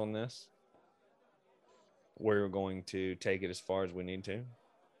organize on this. We're going to take it as far as we need to.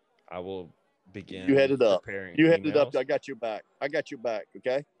 I will begin. You head it up. You head it up. emails. I got your back.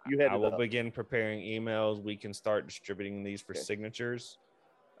 Okay. You head it up. I will begin preparing emails. We can start distributing these for signatures.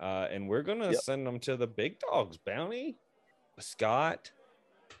 And we're going to send them to the big dogs. Bounty, Scott.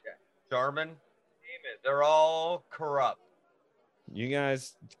 Jarman. They're all corrupt. You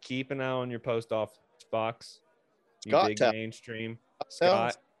guys keep an eye on your post office box. You Scott, big mainstream.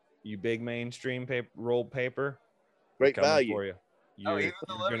 Scott, you big mainstream rolled paper. Great Coming value for you. Oh, You're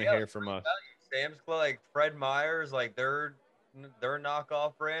going to hear from us. Sam's Club, like Fred Meyer's, like their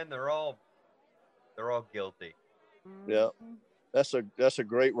knockoff brand, they're all guilty. Yeah, that's a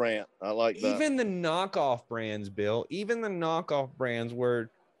great rant. I like that. Even the knockoff brands, Bill. Even the knockoff brands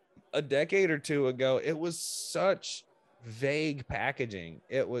were a decade or two ago. It was such vague packaging.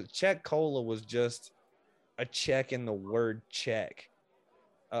 It was Czech Cola was just a check in the word check.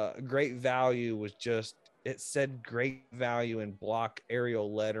 Great Value was just, it said great value in block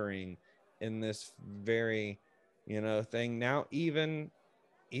Arial lettering in this very, thing. Now even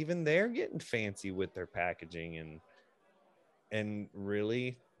they're getting fancy with their packaging and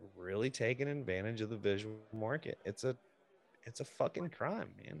really taking advantage of the visual market. It's a fucking crime,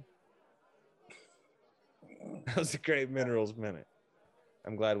 man. That was a great Minerals Minute.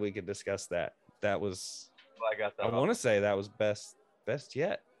 I'm glad we could discuss that. That was, I want to say that was best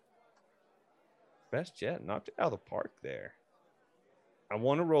yet. Best yet. Knocked it out of the park there. I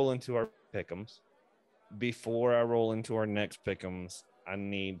want to roll into our pick'ems. Before I roll into our next pick'ems, we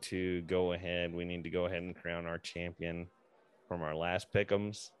need to go ahead and crown our champion from our last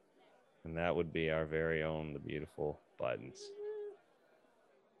pick'ems. And that would be our very own, the beautiful Buttons.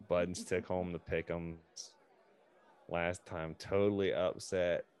 Buttons took home the pick'ems last time. Totally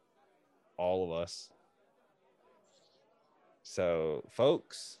upset all of us. So,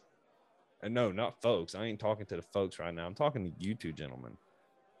 folks, and no, not folks. I ain't talking to the folks right now. I'm talking to you two gentlemen.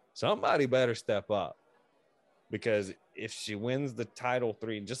 Somebody better step up, because if she wins the title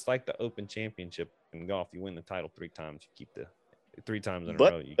 3, just like the Open Championship in golf, you win the title 3 times. You keep the 3 times in a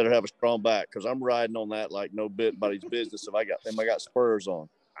row. You better have a strong back, because I'm riding on that like no bit anybody's business. If I got spurs on.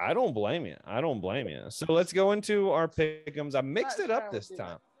 I don't blame you. So let's go into our pick'ems. I mixed it up this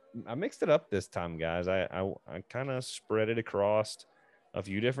time. Guys. I kind of spread it across a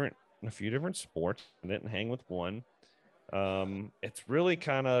few different sports. I didn't hang with one. It's really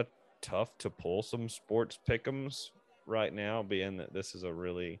kind of tough to pull some sports pick'ems right now, being that this is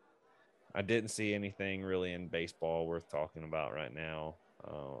I didn't see anything really in baseball worth talking about right now.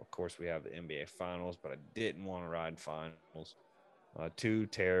 Of course, we have the NBA Finals, but I didn't want to ride finals too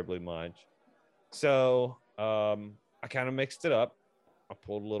terribly much. So I kind of mixed it up. I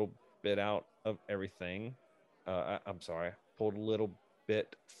pulled a little bit out of everything. Pulled a little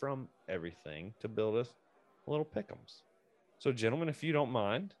bit from everything to build us a little pick'ems. So, gentlemen, if you don't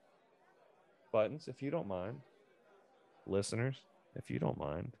mind, Buttons, if you don't mind, listeners, if you don't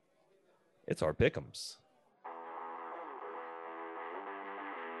mind, it's our pick'ems.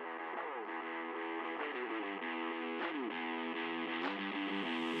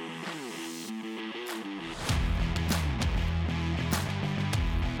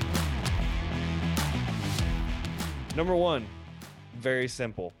 Number 1, very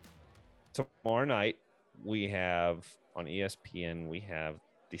simple. Tomorrow night, we have on ESPN, we have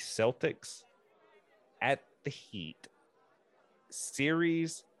the Celtics at the Heat.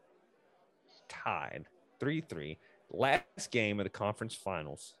 Series tied 3-3. Last game of the conference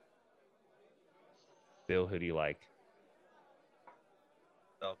finals. Bill, who do you like?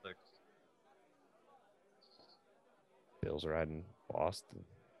 Celtics. Bill's riding Boston.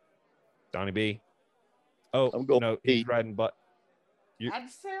 Donnie B. Oh, I'm going no, Heat. he's riding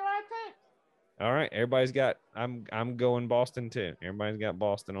That's who I picked. All right, everybody's got. I'm going Boston too. Everybody's got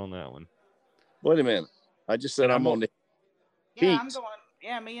Boston on that one. Wait a minute. I just said And I'm I'm on the Yeah, Heat. I'm going.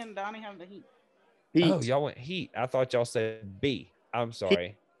 Yeah, me and Donnie have the Heat. Heat. Oh, y'all went Heat. I thought y'all said B. I'm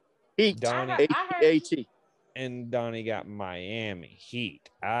sorry. Heat. Donnie I heard AT. and Donnie got Miami Heat.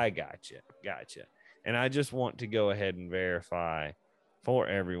 I gotcha. And I just want to go ahead and verify for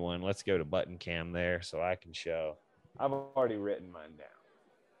everyone. Let's go to button cam there so I can show. I've already written mine down.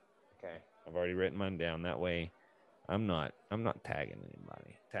 Okay. I've already written mine down. That way I'm not tagging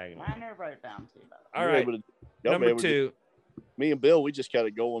anybody. Mine are wrote down too. All right. Number 2. Me and Bill, we just got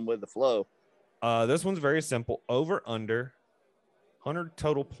it going with the flow. This one's very simple. Over under 100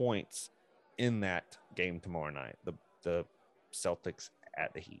 total points in that game tomorrow night. The Celtics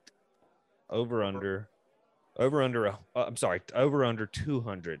at the Heat. Over under 200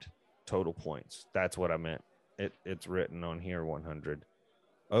 total points. That's what I meant. It's written on here 100.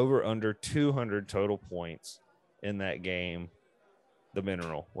 Over under 200 total points in that game. The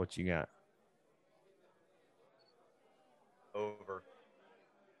Mineral. What you got? Over.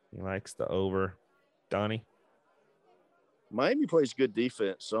 He likes the over. Donnie? Miami plays good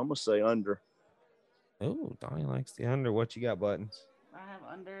defense, so I'm gonna say under. Oh, Donnie likes the under. What you got, Buttons? I have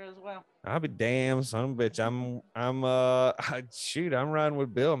under as well. I'll be damn, son of a bitch. I'm riding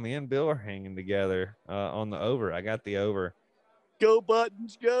with Bill. Me and Bill are hanging together on the over. I got the over. Go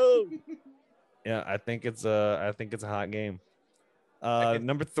Buttons, go. Yeah, I think it's a hot game.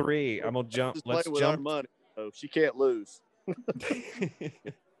 Number 3, I'm gonna jump. Let's with jump. our money. So she can't lose.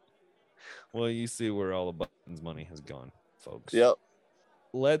 Well, you see where all the Buttons money has gone, folks. Yep.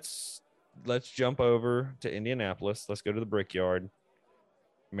 Let's jump over to Indianapolis. Let's go to the Brickyard.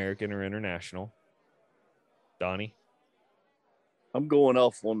 American or international? Donnie? I'm going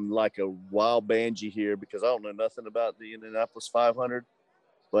off on like a wild banshee here because I don't know nothing about the Indianapolis 500,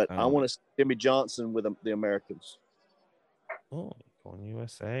 but I want to see Jimmy Johnson with the Americans. Oh, going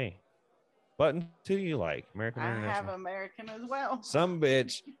USA. Button, who do you like? American or I international? have American as well. Some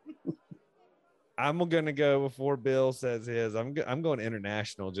bitch. I'm gonna go before Bill says his. I'm going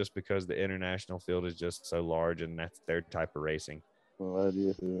international just because the international field is just so large and that's their type of racing. No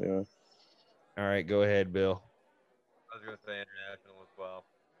idea who they are. All right, go ahead, Bill. I was gonna say international as well.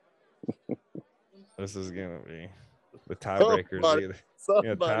 This is gonna be the tiebreakers.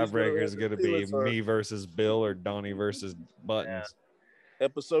 Tiebreakers gonna be me versus Bill or Donnie versus Buttons. Yeah.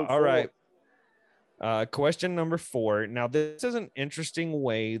 Episode 4. All right. Question number 4. Now, this is an interesting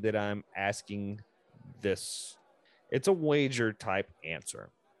way that I'm asking this. It's a wager type answer.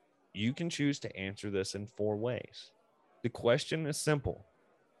 You can choose to answer this in 4 ways. The question is simple.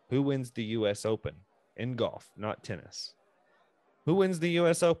 Who wins the U.S. Open in golf, not tennis? Who wins the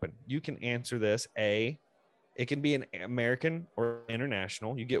U.S. Open? You can answer this. A, it can be an American or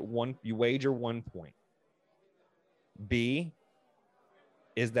international. You wager 1 point. B,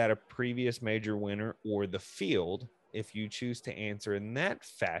 is that a previous major winner or the field? If you choose to answer in that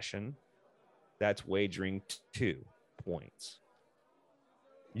fashion, that's wagering 2 points.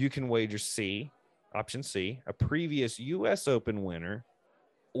 You can wager C, option C, a previous U.S. Open winner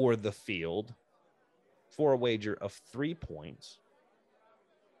or the field for a wager of 3 points,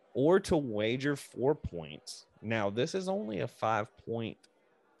 or to wager 4 points. Now, this is only a 5-point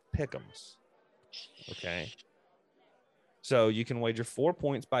pick'ems. Okay. So you can wager 4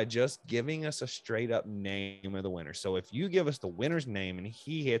 points by just giving us a straight up name of the winner. So if you give us the winner's name and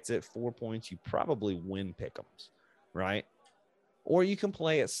he hits it 4 points, you probably win pick'ems, right? Or you can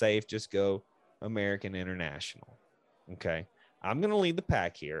play it safe, just go American International. Okay. I'm going to lead the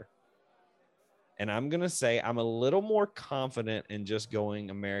pack here. And I'm going to say I'm a little more confident in just going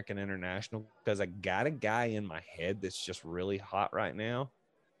American International because I got a guy in my head that's just really hot right now.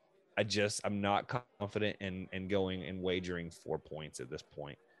 I'm not confident in going and wagering 4 points at this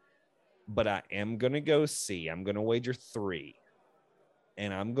point. But I am going to go C. I'm going to wager 3.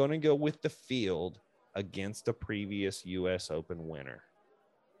 And I'm going to go with the field against a previous U.S. Open winner.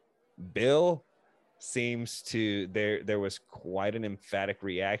 Bill seems to, there was quite an emphatic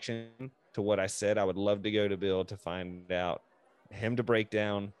reaction to what I said. I would love to go to Bill to find out, him to break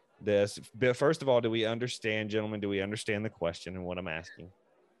down this. But first of all, gentlemen, do we understand the question and what I'm asking?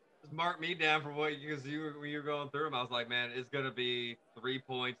 Just mark me down for when you were going through them. I was like, man, it's gonna be 3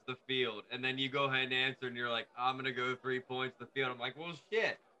 points the field, and then you go ahead and answer, and you're like, I'm gonna go 3 points the field. I'm like, well,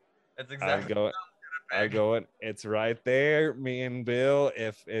 shit. That's exactly. I go it. It's right there. Me and Bill.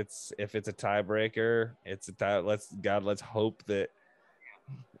 If it's a tiebreaker, it's a tie. Let's hope that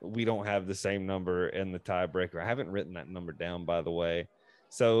we don't have the same number in the tiebreaker. I haven't written that number down, by the way.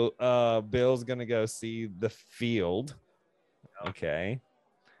 So Bill's gonna go see the field. Okay.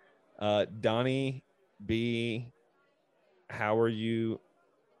 Donnie B, how are you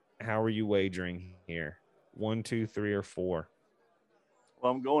wagering here? 1, 2, 3, or 4?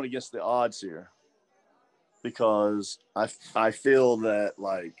 Well, I'm going against the odds here because I feel that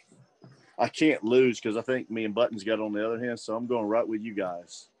like I can't lose because I think me and Buttons got on the other hand. So I'm going right with you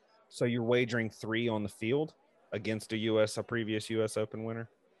guys. So you're wagering 3 on the field against a previous U.S. Open winner?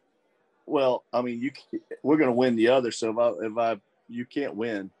 Well, I mean, we're going to win the other. So you can't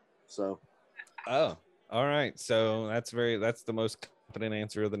win. So. Oh, all right. So that's the most confident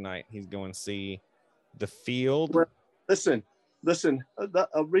answer of the night. He's going to see the field. Well, listen. The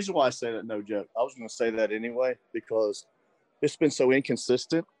reason why I say that, no joke. I was going to say that anyway because it's been so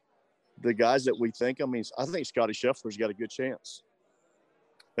inconsistent. The guys that we think, I think Scotty Scheffler's got a good chance.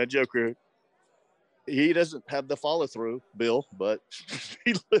 That joker, he doesn't have the follow through, Bill, but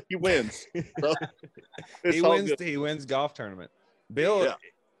he wins. So he wins golf tournament. Bill, yeah.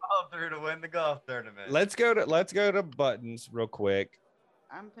 Follow through to win the golf tournament. Let's go to Buttons real quick.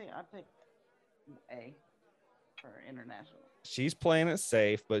 I pick A for international. She's playing it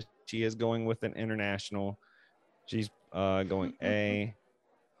safe, but she is going with an international. She's going A.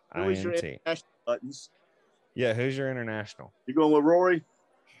 Who's your INT. international, Buttons? Yeah, who's your international? You going with Rory?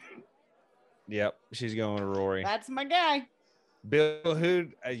 Yep, she's going to Rory. That's my guy. Bill, who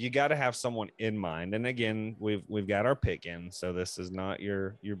you got to have someone in mind. And again, we've got our pick in, so this is not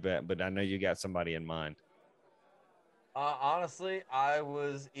your bet, but I know you got somebody in mind. Honestly, I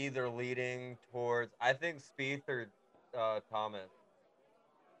was either leading towards I think Spieth or Thomas.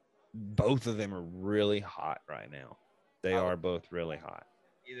 Both of them are really hot right now. They are both really hot.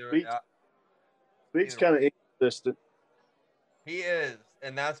 Spieth's kind of inconsistent. He is,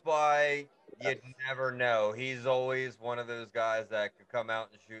 and that's why you never know. He's always one of those guys that could come out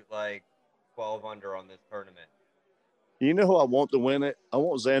and shoot like 12 under on this tournament. You know who I want to win it? I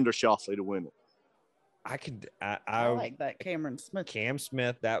want Xander Schauffele to win it. I like that Cameron Smith. Cam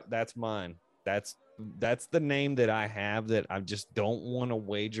Smith, that's mine. That's the name that I have that I just don't want to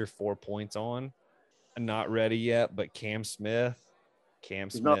wager 4 points on. I'm not ready yet, but Cam Smith.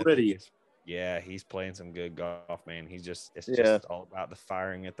 He's not ready yet. Yeah, he's playing some good golf, man. It's just all about the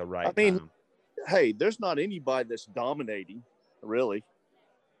firing at the right time. Hey, there's not anybody that's dominating, really.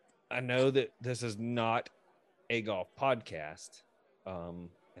 I know that this is not a golf podcast, and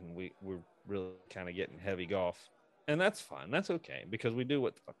we're really kind of getting heavy golf, and that's fine. That's okay because we do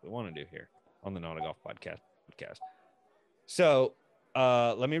what the fuck we want to do here on the Not a Golf podcast. So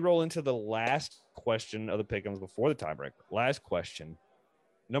let me roll into the last question of the pick'ems before the tiebreaker. Last question,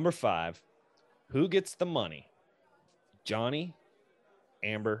 number 5. Who gets the money? Johnny,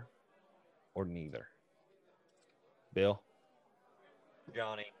 Amber, or neither? Bill?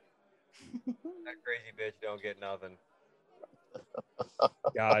 Johnny. That crazy bitch don't get nothing.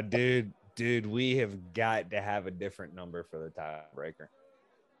 God, dude, we have got to have a different number for the tiebreaker.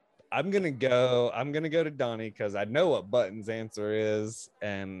 I'm gonna go to Donnie because I know what Button's answer is,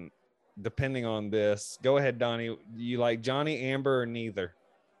 and depending on this, go ahead, Donnie. You like Johnny, Amber, or neither?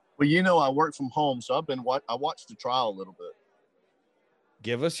 Well, I work from home, so I watched the trial a little bit.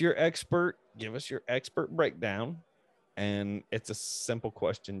 Give us your expert breakdown, and it's a simple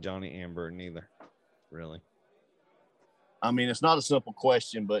question: Johnny, Amber, or neither. Really. I mean, it's not a simple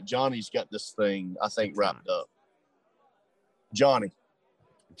question, but Johnny's got this thing, I think, wrapped up. Johnny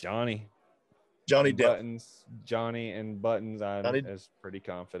Depp. Buttons. Johnny and Buttons. Is pretty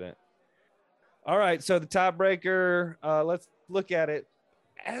confident. All right, so the tiebreaker. Let's look at it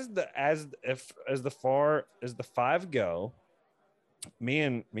as the 5 go. Me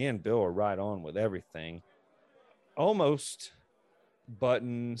and Bill are right on with everything. Almost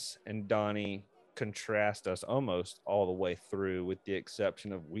Buttons and Donnie contrast us almost all the way through, with the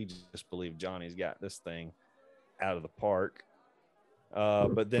exception of we just believe Johnny's got this thing out of the park.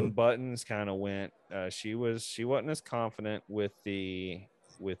 But then Buttons kind of went. She wasn't as confident with the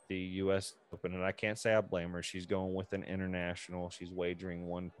U.S. Open, and I can't say I blame her. She's going with an international. She's wagering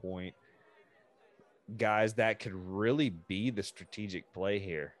 1 point. Guys, that could really be the strategic play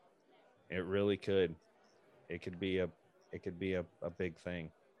here. It really could. It could be a big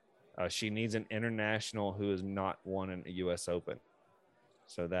thing. She needs an international who has not won a U.S. Open.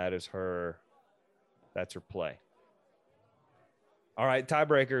 So that's her play. All right,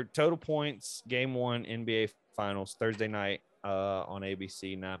 tiebreaker, total points, game 1, NBA Finals, Thursday night on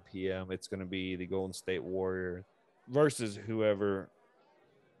ABC, 9 p.m. It's going to be the Golden State Warriors versus whoever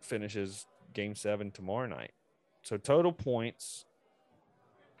finishes game 7 tomorrow night. So total points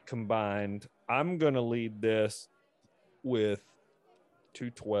combined, I'm going to lead this with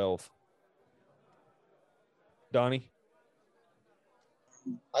 212. Donnie?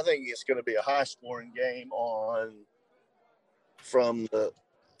 I think it's going to be a high scoring game from the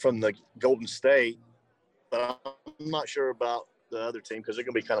Golden State, but I'm not sure about the other team because they're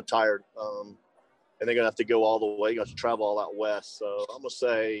going to be kind of tired, and they're going to have to go all the way. You're going to have to travel all out west. So I'm going to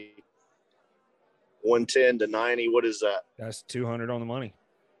say 110 to 90. What is that? That's 200 on the money.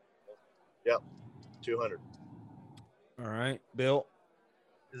 Yep, 200. All right, Bill.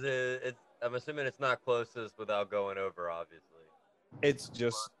 I'm assuming it's not closest without going over, obviously. It's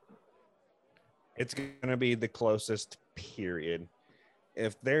going to be the closest period.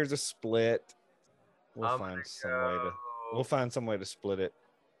 If there's a split, we'll find some way to split it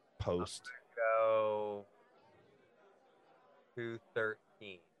post. Go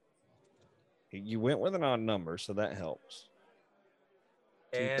 213. You went with an odd number, so that helps.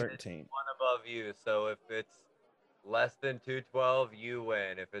 And 213. one above you. So if it's less than 212, you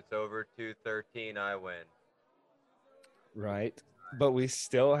win. If it's over 213, I win. Right. But we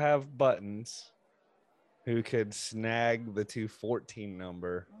still have Buttons who could snag the 214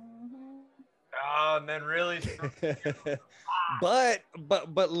 number. Oh, and then really but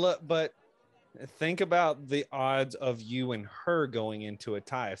think about the odds of you and her going into a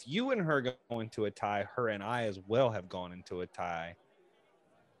tie. If you and her go into a tie, her and I as well have gone into a tie.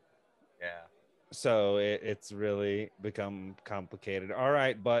 Yeah. So it's really become complicated. All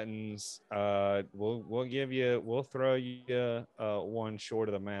right, Buttons. We'll throw you one short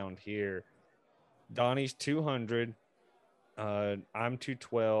of the mound here. Donnie's 200. I'm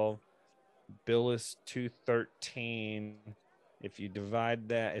 212. Bill is 213. If you divide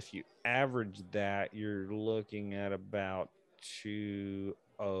that, if you average that, you're looking at about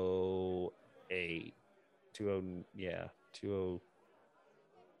 208.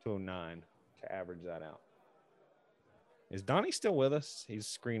 209 to average that out. Is Donnie still with us? His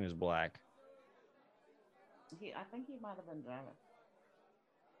screen is black. I think he might have been driving.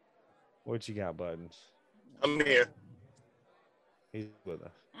 What you got, Buttons? I'm here. He's with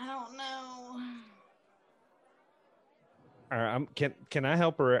us. I don't know. All right, can I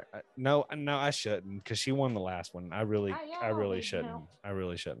help her? No, I shouldn't because she won the last one. I really shouldn't. Help. I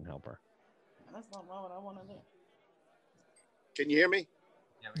really shouldn't help her. That's not what I want to do. Can you hear me?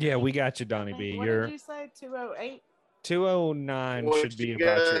 Yeah, we got you, Donnie B. What You're did you say? 208? 209 What should be you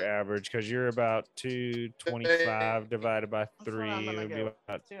about got? your average because you're about 225 divided by That's what 3 I'm gonna would be go.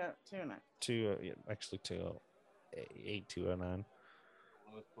 about 209. 208, 209.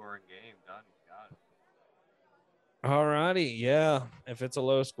 Low scoring game. Done. Got it. All righty, yeah. If it's a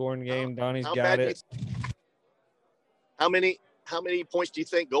low scoring game, Donnie's How got bad it. How many points do you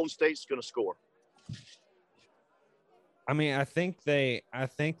think Golden State's going to score? I mean, I think they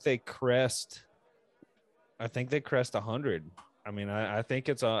crest 100. I mean, I think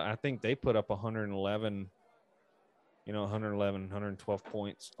they put up 111, 112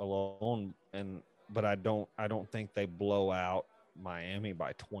 points alone, but I don't think they blow out Miami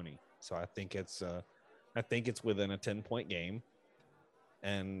by 20. So I think it's within a 10-point game,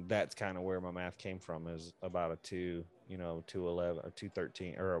 and that's kind of where my math came from, is about a 211 or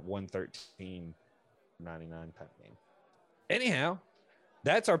 213 or a 113 99 type game. Anyhow,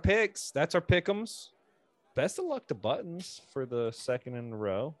 that's our picks. That's our pick'ems. Best of luck to Buttons for the second in a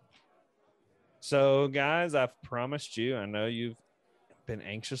row. So, guys, I've promised you, I know you've been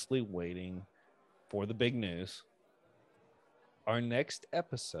anxiously waiting for the big news. Our next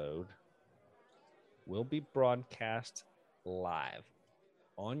episode will be broadcast live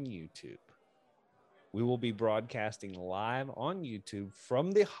on YouTube. We will be broadcasting live on YouTube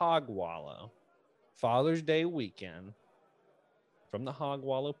from the Hog Wallow Father's Day weekend from the Hog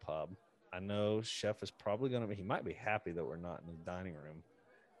Wallow pub. I know Chef is probably he might be happy that we're not in the dining room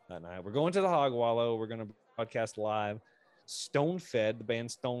that night. We're going to the Hog Wallow. We're going to broadcast live. Stone Fed, the band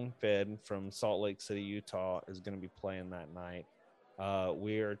Stone Fed from Salt Lake City, Utah, is going to be playing that night.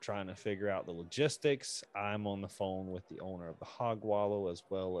 We are trying to figure out the logistics. I'm on the phone with the owner of the Hog Wallow as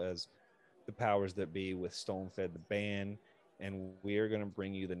well as the powers that be with Stone Fed, the band. And we are going to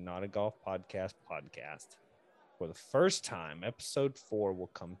bring you the Not a Golf podcast. For the first time, episode 4 will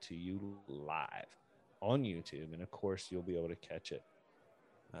come to you live on YouTube. And of course, you'll be able to catch it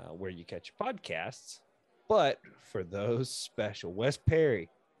where you catch your podcasts. But for those special, Wes Perry,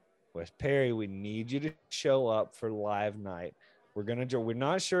 we need you to show up for live night. We're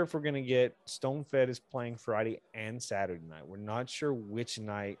not sure if we're going to get Stone Fed is playing Friday and Saturday night. We're not sure which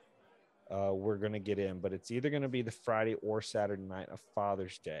night we're going to get in, but it's either going to be the Friday or Saturday night of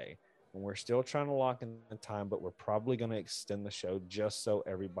Father's Day. And we're still trying to lock in the time, but we're probably going to extend the show just so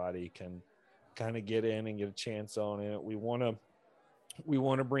everybody can kind of get in and get a chance on it. We want to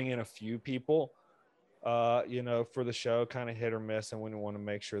bring in a few people for the show, kind of hit or miss, and we want to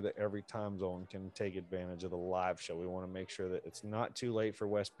make sure that every time zone can take advantage of the live show. We want to make sure that it's not too late for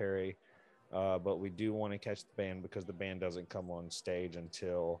West Perry, but we do want to catch the band because the band doesn't come on stage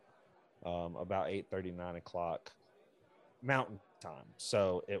until about 8:30, 9 o'clock Mountain Time.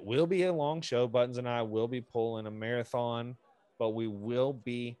 So it will be a long show. Buttons and I will be pulling a marathon, but we will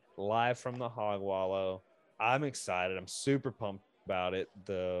be live from the Hog Wallow. I'm excited. I'm super pumped about it.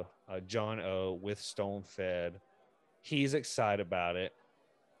 The John O with Stone Fed, he's excited about it.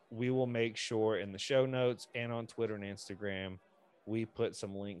 We will make sure in the show notes and on Twitter and Instagram we put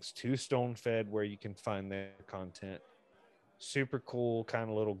some links to Stone Fed where you can find their content. Super cool, kind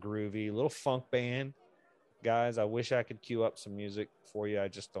of little groovy, little funk band. Guys, I wish I could queue up some music for you. I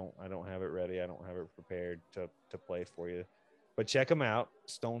don't have it ready. I don't have it prepared to play for you. But check them out.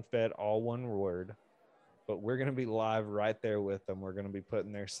 Stone Fed, all one word. But we're going to be live right there with them. We're going to be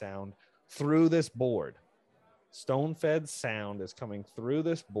putting their sound through this board. Stone Fed sound is coming through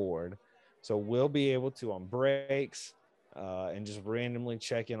this board. So we'll be able to, on breaks and just randomly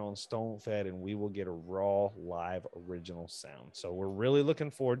check in on Stone Fed, and we will get a raw, live, original sound. So we're really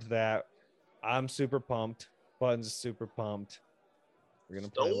looking forward to that. I'm super pumped. Buttons is super pumped. We're going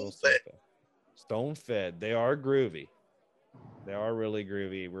to play a little Stone Fed. Stone Fed. They are groovy. They are really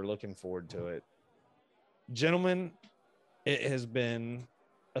groovy. We're looking forward to it. Gentlemen, it has been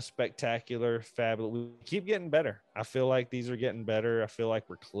a spectacular, fabulous. We keep getting better. I feel like these are getting better. I feel like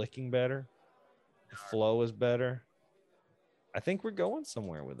we're clicking better. The flow is better. I think we're going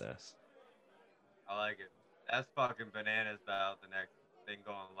somewhere with this. I like it. That's fucking bananas about the next thing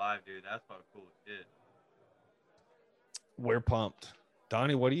going live, dude. That's fucking cool shit. We're pumped.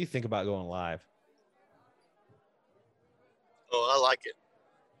 Donnie, what do you think about going live? Oh, I like it.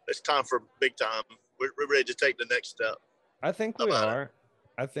 It's time for big time. We're ready to take the next step. I think we are.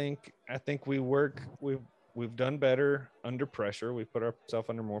 I think we've done better under pressure. We've put ourselves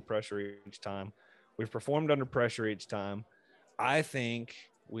under more pressure each time. We've performed under pressure each time. I think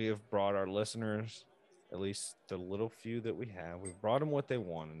we have brought our listeners, at least the little few that we have, we've brought them what they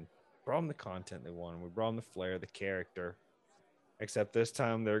wanted, brought them the content they wanted. We brought them the flair, the character, except this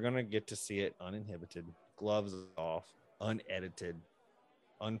time they're going to get to see it uninhibited, gloves off, unedited,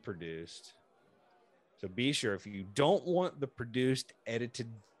 unproduced. So be sure, if you don't want the produced, edited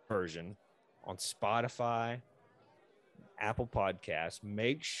version on Spotify, Apple Podcasts,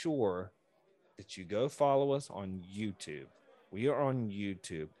 make sure that you go follow us on YouTube. We are on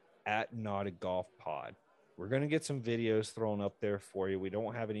YouTube at Not a Golf Pod. We're going to get some videos thrown up there for you. We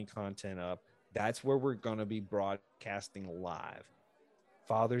don't have any content up. That's where we're going to be broadcasting live.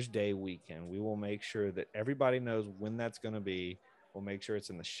 Father's Day weekend. We will make sure that everybody knows when that's going to be. We'll make sure it's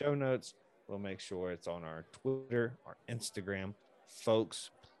in the show notes. We'll make sure it's on our Twitter, our Instagram.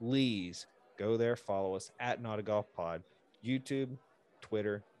 Folks, please go there, follow us at Not a Golf Pod. YouTube,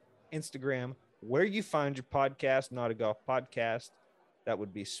 Twitter, Instagram, where you find your podcast, Not a Golf Podcast. That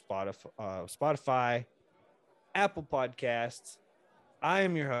would be Spotify, Apple Podcasts. I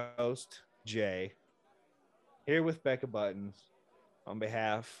am your host, Jay, here with Becca Buttons on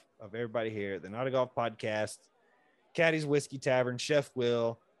behalf of everybody here at the Not a Golf Podcast, Caddy's Whiskey Tavern, Chef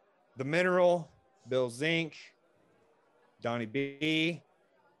Will, The Mineral, Bill Zink, Donnie B.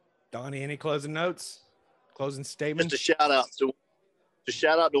 Donnie, any closing notes? Closing statements? Just a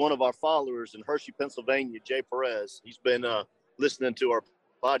shout out to one of our followers in Hershey, Pennsylvania, Jay Perez. He's been listening to our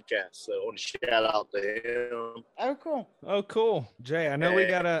podcast, so I want to shout out to him. Oh, cool. Jay, I know we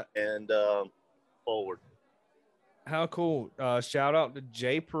gotta forward. How cool. Shout out to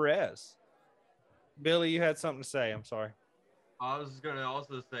Jay Perez. Billy, you had something to say. I'm sorry. I was going to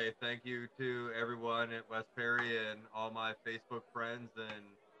also say thank you to everyone at West Perry and all my Facebook friends and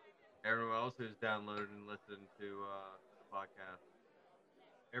everyone else who's downloaded and listened to the podcast.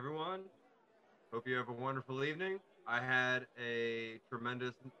 Everyone, hope you have a wonderful evening. I had a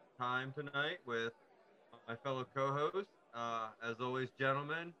tremendous time tonight with my fellow co-hosts. As always,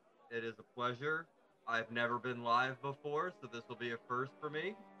 gentlemen, it is a pleasure. I've never been live before, so this will be a first for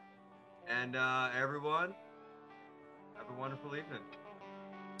me. And everyone, have a wonderful evening.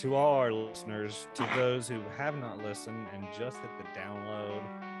 To all our listeners, to those who have not listened and just hit the download,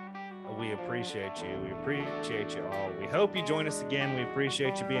 we appreciate you. We appreciate you all. We hope you join us again. We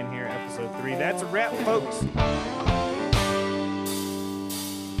appreciate you being here, episode 3. That's a wrap, folks.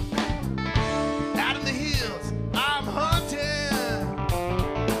 Out in the hills, I'm hunting,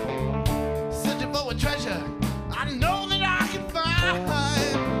 searching for a treasure.